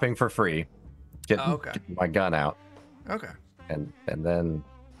 Yeah. Dropping for free. Get Okay. my gun out, Okay. and then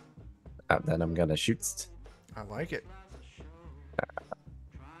I'm gonna shoot. I like it.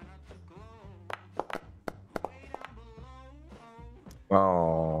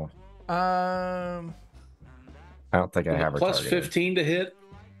 Oh, I don't think I have her Plus targeted. 15 to hit.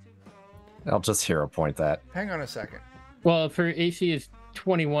 I'll just hero point that. Hang on a second. Well, for AC is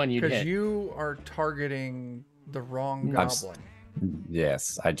 21, you'd Because hit. you are targeting the wrong I'm goblin.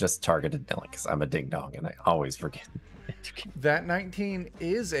 Yes, I just targeted Nelly because I'm a ding dong and I always forget. That 19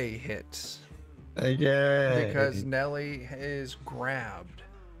 is a hit. Yeah. Because Nelly is grabbed.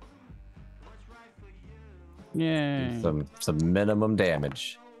 Yay. Some minimum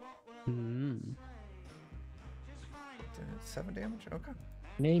damage. Mm. 7 damage? Okay.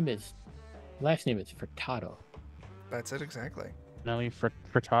 Name is Last name is Furtado. That's it exactly. Nelly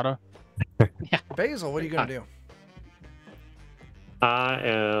Frittata. Yeah. Basil, what are you gonna do? I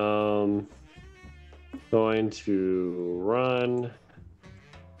am going to run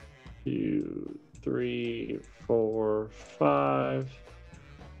 2, 3, 4, 5.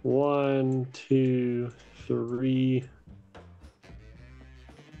 1, 2, 3,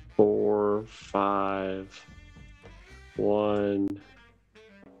 4, 5. 1,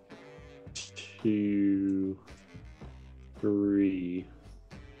 2, 3.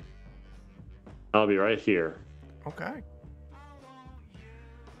 I'll be right here. Okay.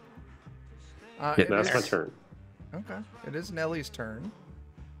 That's my turn. Okay. It is Nellie's turn.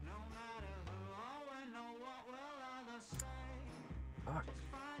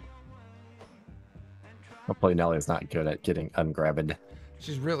 Hopefully Nellie's not good at getting ungrabbed.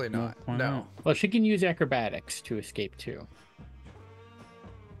 She's really not. No. Well, she can use acrobatics to escape too.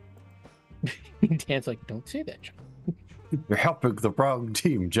 Dan's like, don't say that, John. You're helping the wrong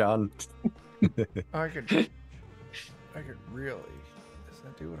team, John. I could really. Does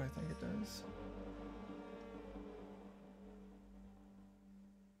that do what I think it does?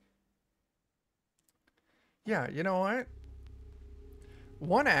 Yeah, you know what?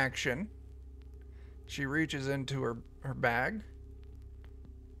 One action. She reaches into her bag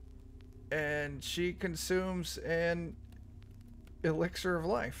and she consumes an elixir of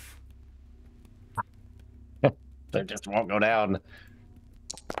life. They just won't go down.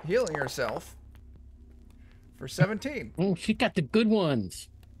 Healing herself for 17. Oh, she got the good ones.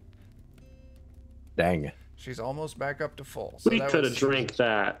 Dang. She's almost back up to full. So we could have drank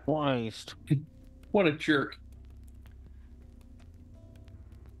that. Christ. What a jerk.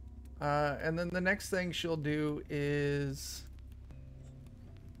 And then the next thing she'll do is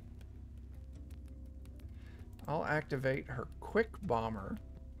I'll activate her quick bomber.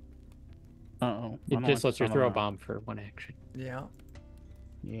 Uh-oh. It just lets her throw a bomb for one action. Yeah.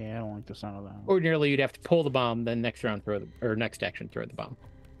 Yeah, I don't like the sound of that. Ordinarily, you'd have to pull the bomb, then next round next action throw the bomb.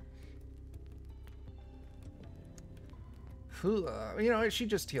 You know, she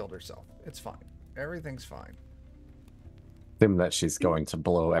just healed herself. It's fine. Everything's fine. Assume that she's going to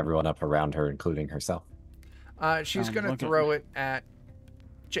blow everyone up around her, including herself. She's going to throw it at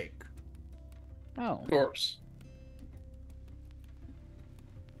Jake. Oh. Of course.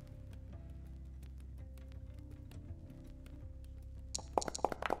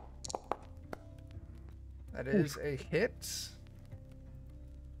 That is a hit.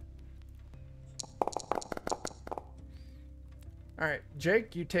 All right,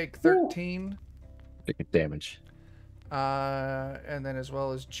 Jake, you take 13. Big damage. And then as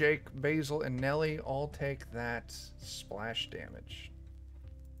well as Jake, Basil, and Nellie all take that splash damage.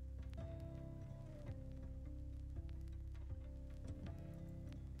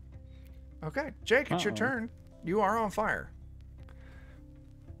 Okay, Jake, it's your turn. You are on fire.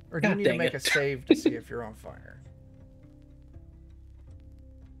 Or do you need to make a save to see if you're on fire?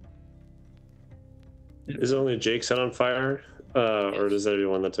 Is only Jake set on fire? Or does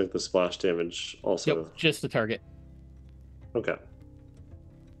everyone that took the splash damage also? Yep, just the target. Okay.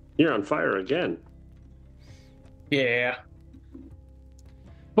 You're on fire again. Yeah.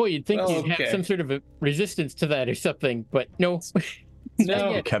 Boy, you'd think you'd have some sort of a resistance to that or something, but no.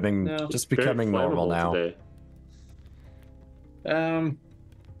 No. Just becoming normal now. Today.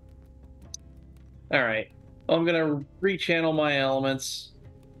 All right. Well, I'm gonna rechannel my elements,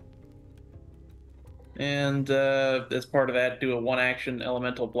 and as part of that, do a one-action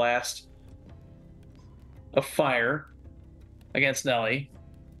elemental blast of fire against Nellie,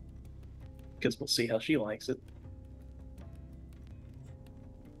 because we'll see how she likes it.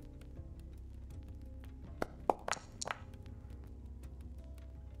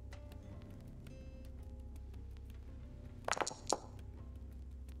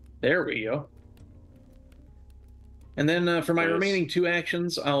 There we go. And then for my remaining two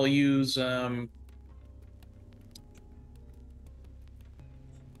actions, I'll use well,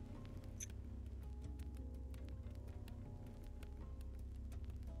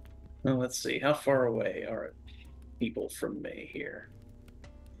 let's see, how far away are people from me here?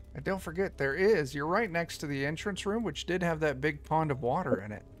 And don't forget, you're right next to the entrance room, which did have that big pond of water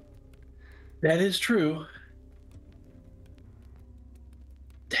in it. That is true.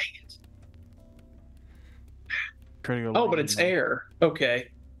 Dang it. Oh, but it's air. Okay.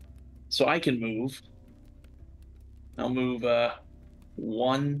 So I can move. I'll move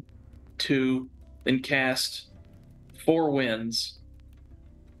 1, 2, then cast 4 winds,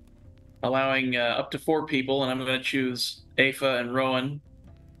 allowing up to 4 people, and I'm going to choose Aoife and Rowan.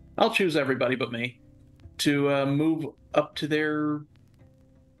 I'll choose everybody but me to move up to their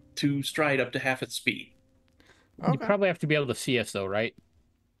to stride up to half its speed. Okay. You probably have to be able to see us, though, right?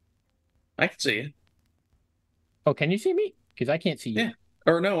 I can see you. Oh, can you see me? Because I can't see you. Yeah.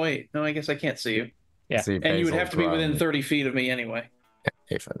 Or no, wait. No, I guess I can't see you. Yeah. See And you would Basil have to be within run. 30 feet of me anyway.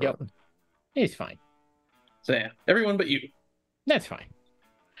 Aphid Yep. run. It's fine. So yeah, everyone but you. That's fine.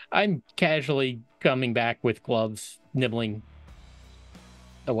 I'm casually coming back with gloves, nibbling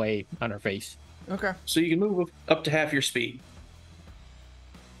away on her face. Okay. So you can move up to half your speed.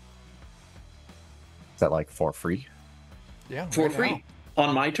 Is that like for free? Yeah. For right free. now.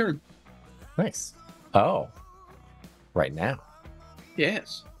 On my turn. Nice. Oh. Right now.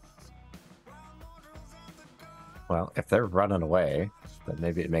 Yes. Well, if they're running away, then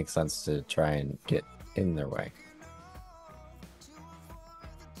maybe it makes sense to try and get in their way.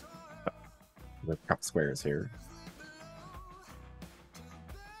 The cup squares here.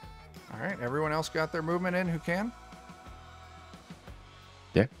 All right. Everyone else got their movement in who can?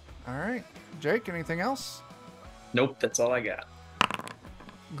 Yeah. All right. Jake, anything else? Nope, that's all I got.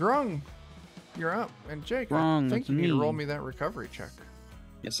 Grung, you're up. And Jake, Grung, I think it's you need to me. roll me that recovery check.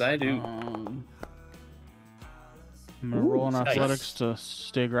 Yes, I do. I'm gonna roll an nice. athletics to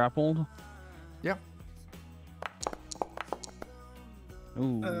stay grappled. Yep.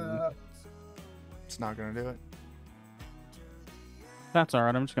 Ooh, It's not going to do it. that's all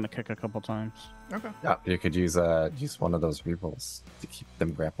right. I'm just gonna kick a couple times. Okay. Yeah, you could use one of those rerolls to keep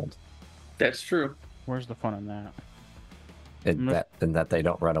them grappled. That's true. Where's the fun in that? In that they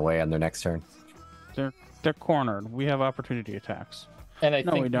don't run away on their next turn. They're cornered. We have opportunity attacks. And I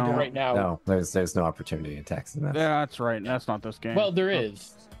No, think we don't. right now... No, there's no opportunity attacks in that. Yeah, that's right. That's not this game. Well, there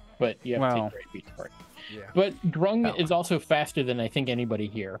is, but you have to Well. take great beats for it. Yeah. But Grung Oh. is also faster than I think anybody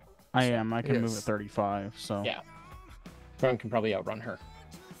here. I am. I can move Yes. at 35. So Yeah. Grung can probably outrun her.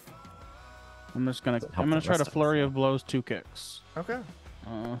 I'm just gonna. Doesn't help I'm gonna the try to rest of us. flurry of blows, 2 kicks. Okay.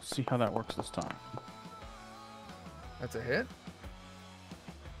 See how that works this time. That's a hit.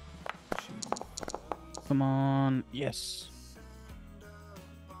 Come on. Yes.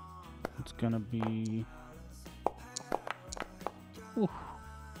 It's gonna be. Oof.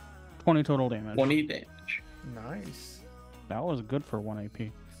 20 total damage. 20 damage. Nice. That was good for 1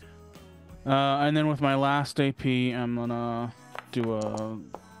 AP. And then with my last AP, I'm gonna do a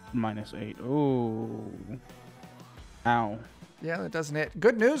 -8. Ooh. Ow. Yeah, that doesn't hit.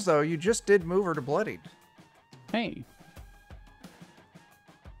 Good news, though. You just did move her to bloodied. Hey.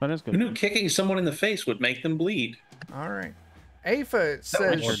 That is Who good. knew kicking someone in the face would make them bleed? All right. Aphid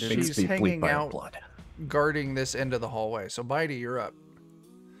says sure did. she's hanging out blood. guarding this end of the hallway. So, Bitey, you're up.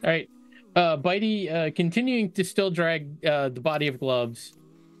 All right. Bitey continuing to still drag the body of Gloves,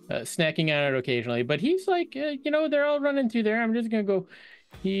 snacking on it occasionally. But he's like, they're all running through there. I'm just going to go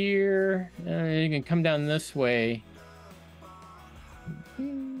here. You can come down this way.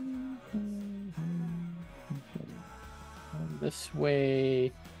 This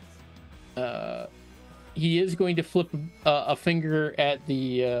way. He is going to flip a finger at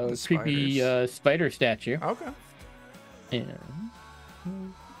the creepy spider statue. Okay. And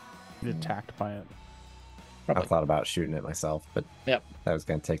Get attacked by it. probably. I thought about shooting it myself, but Yep. that was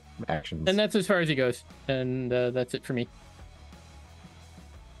going to take actions. And that's as far as he goes. And that's it for me.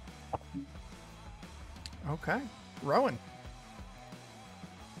 Okay. Rowan.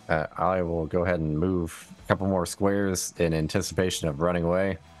 I will go ahead and move a couple more squares in anticipation of running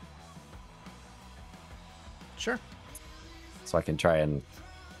away, Sure. so I can try and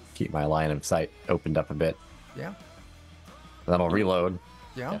keep my line of sight opened up a bit. Yeah. Then I'll reload,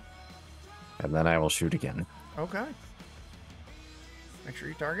 Yeah. and then I will shoot again. Okay. Make sure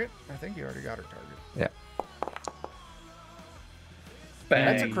you target. I think you already got her target. Yeah.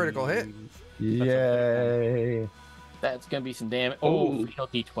 That's a Bang. critical hit. Yay! That's going to be some damage. Oh. Fatal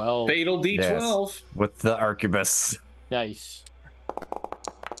D12. Fatal D12. Yes. With the arquebus. Nice.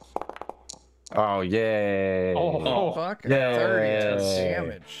 Oh, yay! Oh. Fuck. Yay. 30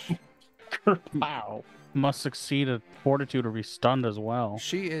 damage. Wow. Must succeed at fortitude or be stunned as well.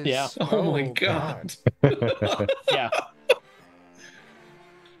 She is. Yeah. Oh my God. Yeah.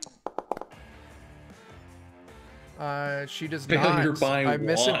 She does Failure not. by I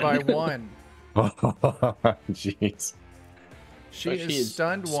miss it by 1. Jeez. She is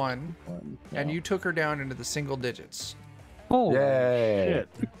stunned 1, and you took her down into the single digits. Oh Yay.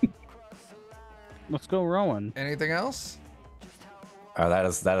 shit! Let's go, Rowan. Anything else? That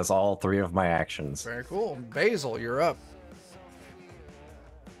is all 3 of my actions. Very cool. Basil, you're up.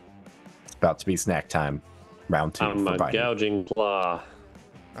 It's about to be snack time. Round 2 I'm for a Biden. gouging claw.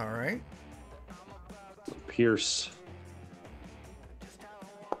 All right. Pierce.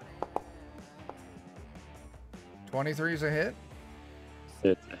 23 is a hit.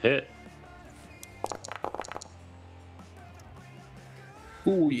 It's a hit.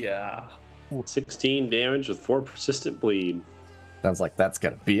 Ooh, yeah. 16 damage with 4 persistent bleed. Sounds like that's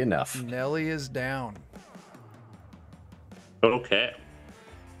gonna be enough. Nelly is down. Okay.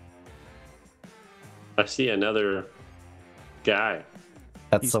 I see another guy.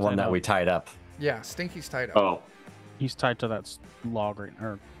 That's He's the one tied that up. we tied up. Yeah, Stinky's tied up. Oh, He's tied to that log right,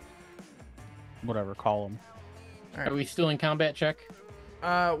 or whatever column. Are we still in combat check?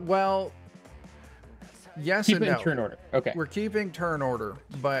 Well, yes Keep and it in no. turn order. Okay. We're keeping turn order,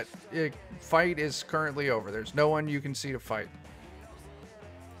 but fight is currently over. There's no one you can see to fight.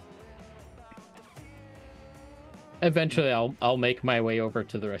 Eventually, I'll make my way over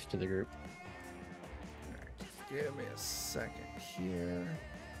to the rest of the group. Give me a second here.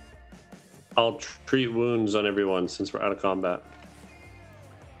 I'll treat wounds on everyone since we're out of combat.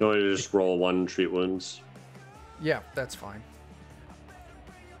 You want me to just roll 1 treat wounds? Yeah, that's fine.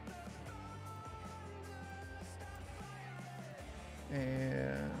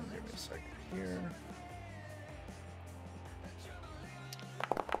 And give me a second here.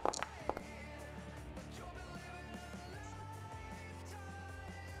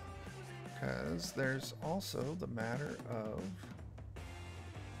 Because there's also the matter of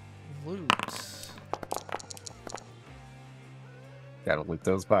loot. Gotta loot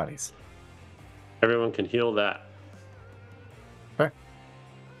those bodies. Everyone can heal that.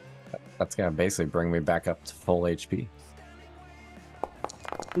 That's gonna basically bring me back up to full HP.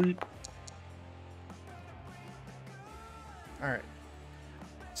 Alright.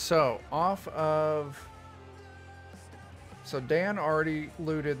 So, So Dan already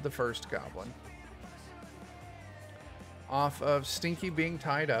looted the first goblin. Off of Stinky being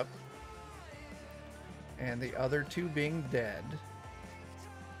tied up. And the other 2 being dead.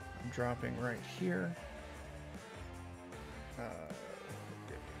 I'm dropping right here. Give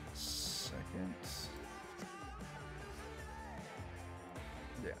me a second.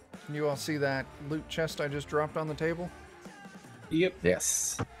 Yeah. Can you all see that loot chest I just dropped on the table? Yep.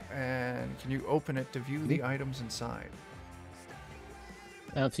 Yes. And can you open it to view the items inside?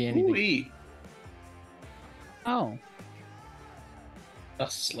 I don't see anything. Ooh-wee. Oh. A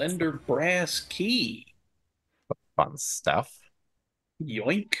slender brass key. Fun stuff.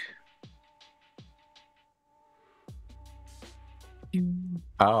 Yoink.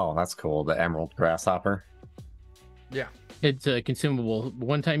 Oh, that's cool. The emerald grasshopper. Yeah. It's a consumable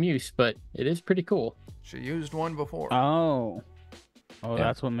one-time use, but it is pretty cool. She used one before. Oh. Oh, Yeah.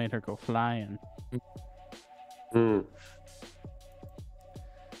 that's what made her go flying. Hmm.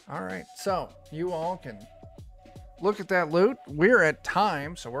 All right, so you all can look at that loot. We're at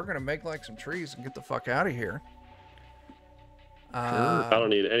time, so we're gonna make like some trees and get the fuck out of here. I don't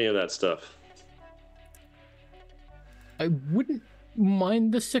need any of that stuff. I wouldn't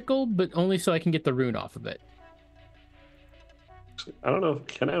mind the sickle, but only so I can get the rune off of it. I don't know.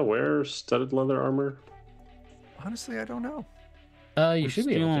 Can I wear studded leather armor? Honestly, I don't know. You should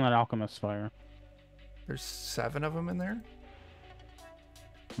be able stealing to. that alchemist fire. There's 7 of them in there.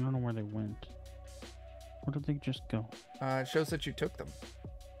 I don't know where they went. Where did they just go? It shows that you took them.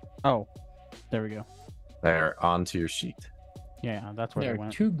 Oh, there we go. They're onto your sheet. Yeah, that's where There they are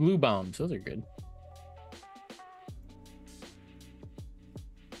went. 2 glue bombs. Those are good.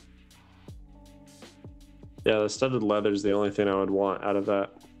 Yeah, the studded leather is the only thing I would want out of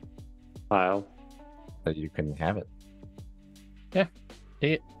that pile. That you can have it. Yeah,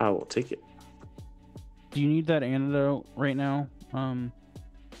 take it. I will take it. Do you need that antidote right now,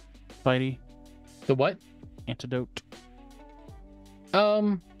 Spidey? The what? Antidote.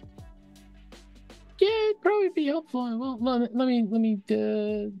 Yeah, it'd probably be helpful. Well, let me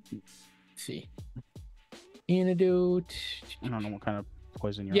see. Antidote. I don't know what kind of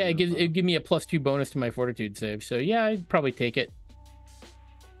poison you're Yeah, under, it'd give me a +2 bonus to my fortitude save. So yeah, I'd probably take it.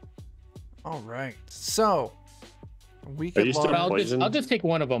 All right, so we Are can you still log. poisoned? I'll just take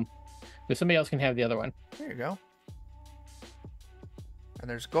one of them, but somebody else can have the other one. There you go. And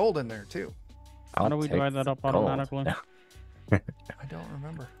there's gold in there too. How do we take divide that up gold. automatically? I don't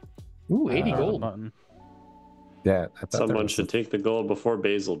remember. Ooh, 80 The gold. button. Yeah. I thought there Someone was should take the gold before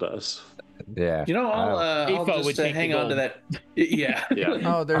Basil does. Yeah. You know, I'll Aoife would just take the hang on to gold. that. Yeah. Yeah.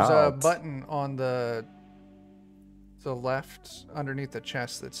 Oh, there's a Out. button on the left underneath the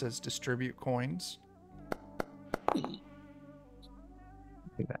chest that says distribute coins.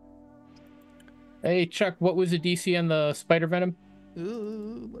 Hey, Chuck, what was the DC on the spider venom?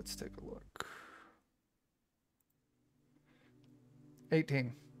 Ooh, let's take a look.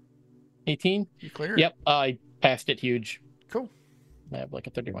 18. 18? You clear? Yep, I passed it huge. Cool. I have like a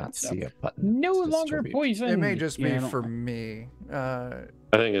 31. Not see a button. No longer poison. It may just be for me. I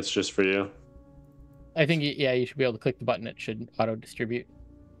think it's just for you. I think, yeah, you should be able to click the button. It should auto distribute.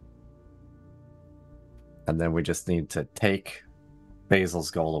 And then we just need to take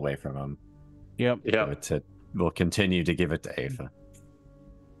Basil's goal away from him. Yep. We'll continue to give it to Aoife.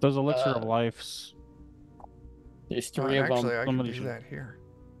 Those elixir of lives. There's 3 of them. Actually, I can do that here.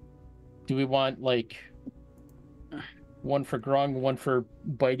 Do we want like one for Grung, one for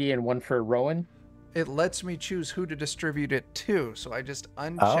Bitey, and one for Rowan? It lets me choose who to distribute it to, so I just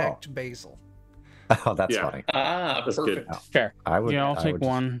unchecked Basil. Oh, that's funny. That's perfect. Good. Fair. I'll take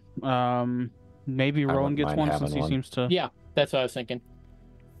one. Maybe Rowan gets one since he seems to. Yeah, that's what I was thinking.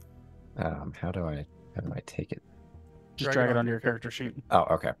 How do I take it? Just drag it onto your character sheet. Oh,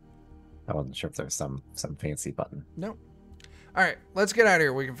 okay. I wasn't sure if there was some fancy button. Nope. All right, let's get out of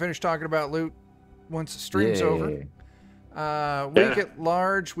here. We can finish talking about loot once the stream's over. Week at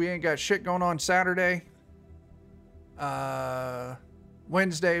large, we ain't got shit going on Saturday.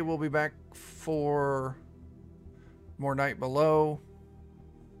 Wednesday, we'll be back for more Night Below.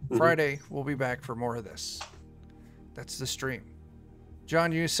 Friday, we'll be back for more of this. That's the stream.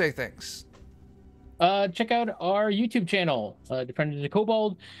 John, you say things. Check out our YouTube channel, Defender of the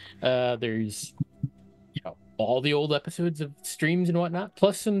Kobold. There's all the old episodes of streams and whatnot,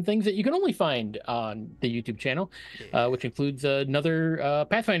 plus some things that you can only find on the YouTube channel, which includes another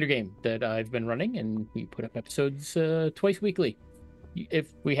Pathfinder game that I've been running, and we put up episodes twice weekly,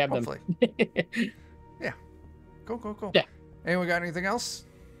 if we have them. Yeah. Cool. Yeah. Anyone got anything else?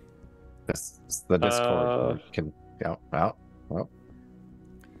 The Discord. You can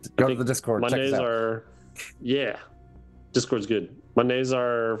go to the Discord. Mondays are, Discord's good. Mondays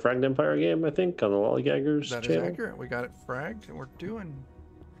are Fragged Empire game, I think, on the Lollygaggers channel. That is accurate. We got it fragged, and we're doing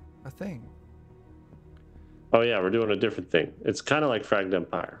a thing. Oh yeah, we're doing a different thing. It's kind of like Fragged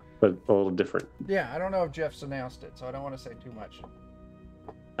Empire, but a little different. Yeah, I don't know if Jeff's announced it, so I don't want to say too much.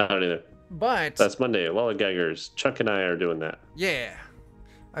 I don't either. But that's Monday. Lollygaggers. Chuck and I are doing that. Yeah,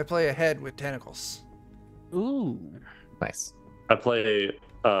 I play a head with tentacles. Ooh, nice. I play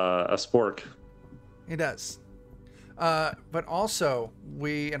a spork. He does. But also,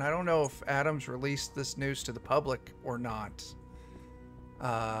 and I don't know if Adam's released this news to the public or not.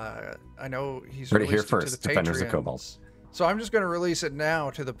 I know he's released here it first, to the Defenders of Patreons. Kobold. So I'm just going to release it now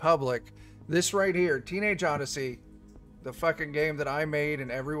to the public. This right here, Teenage Odyssey, the fucking game that I made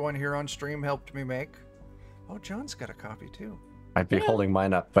and everyone here on stream helped me make. Oh, John's got a copy too. I'd be holding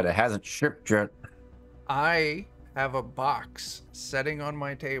mine up, but it hasn't shipped yet. I have a box sitting on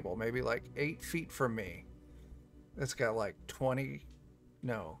my table, maybe like 8 feet from me. It's got like 20,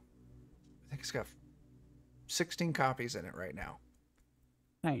 no, I think it's got 16 copies in it right now.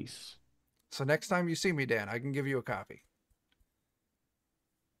 Nice. So next time you see me, Dan, I can give you a copy.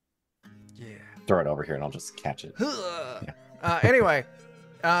 Yeah. Throw it over here and I'll just catch it. Anyway,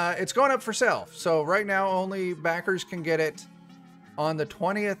 it's going up for sale. So right now, only backers can get it on the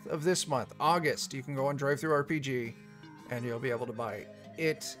 20th of this month, August. You can go on Drive Through RPG and you'll be able to buy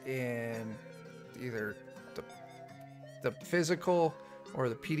it in either the physical or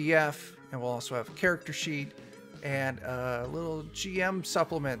the PDF, and we'll also have a character sheet and a little GM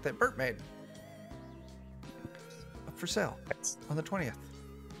supplement that Bert made. Up for sale on the 20th.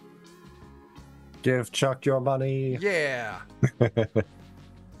 Give Chuck your money. Yeah.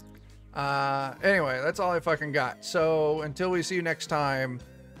 Anyway, that's all I fucking got. So until we see you next time,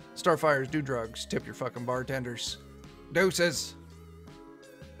 Starfires, do drugs, tip your fucking bartenders. Deuces.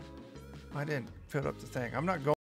 I didn't fill up the thing. I'm not going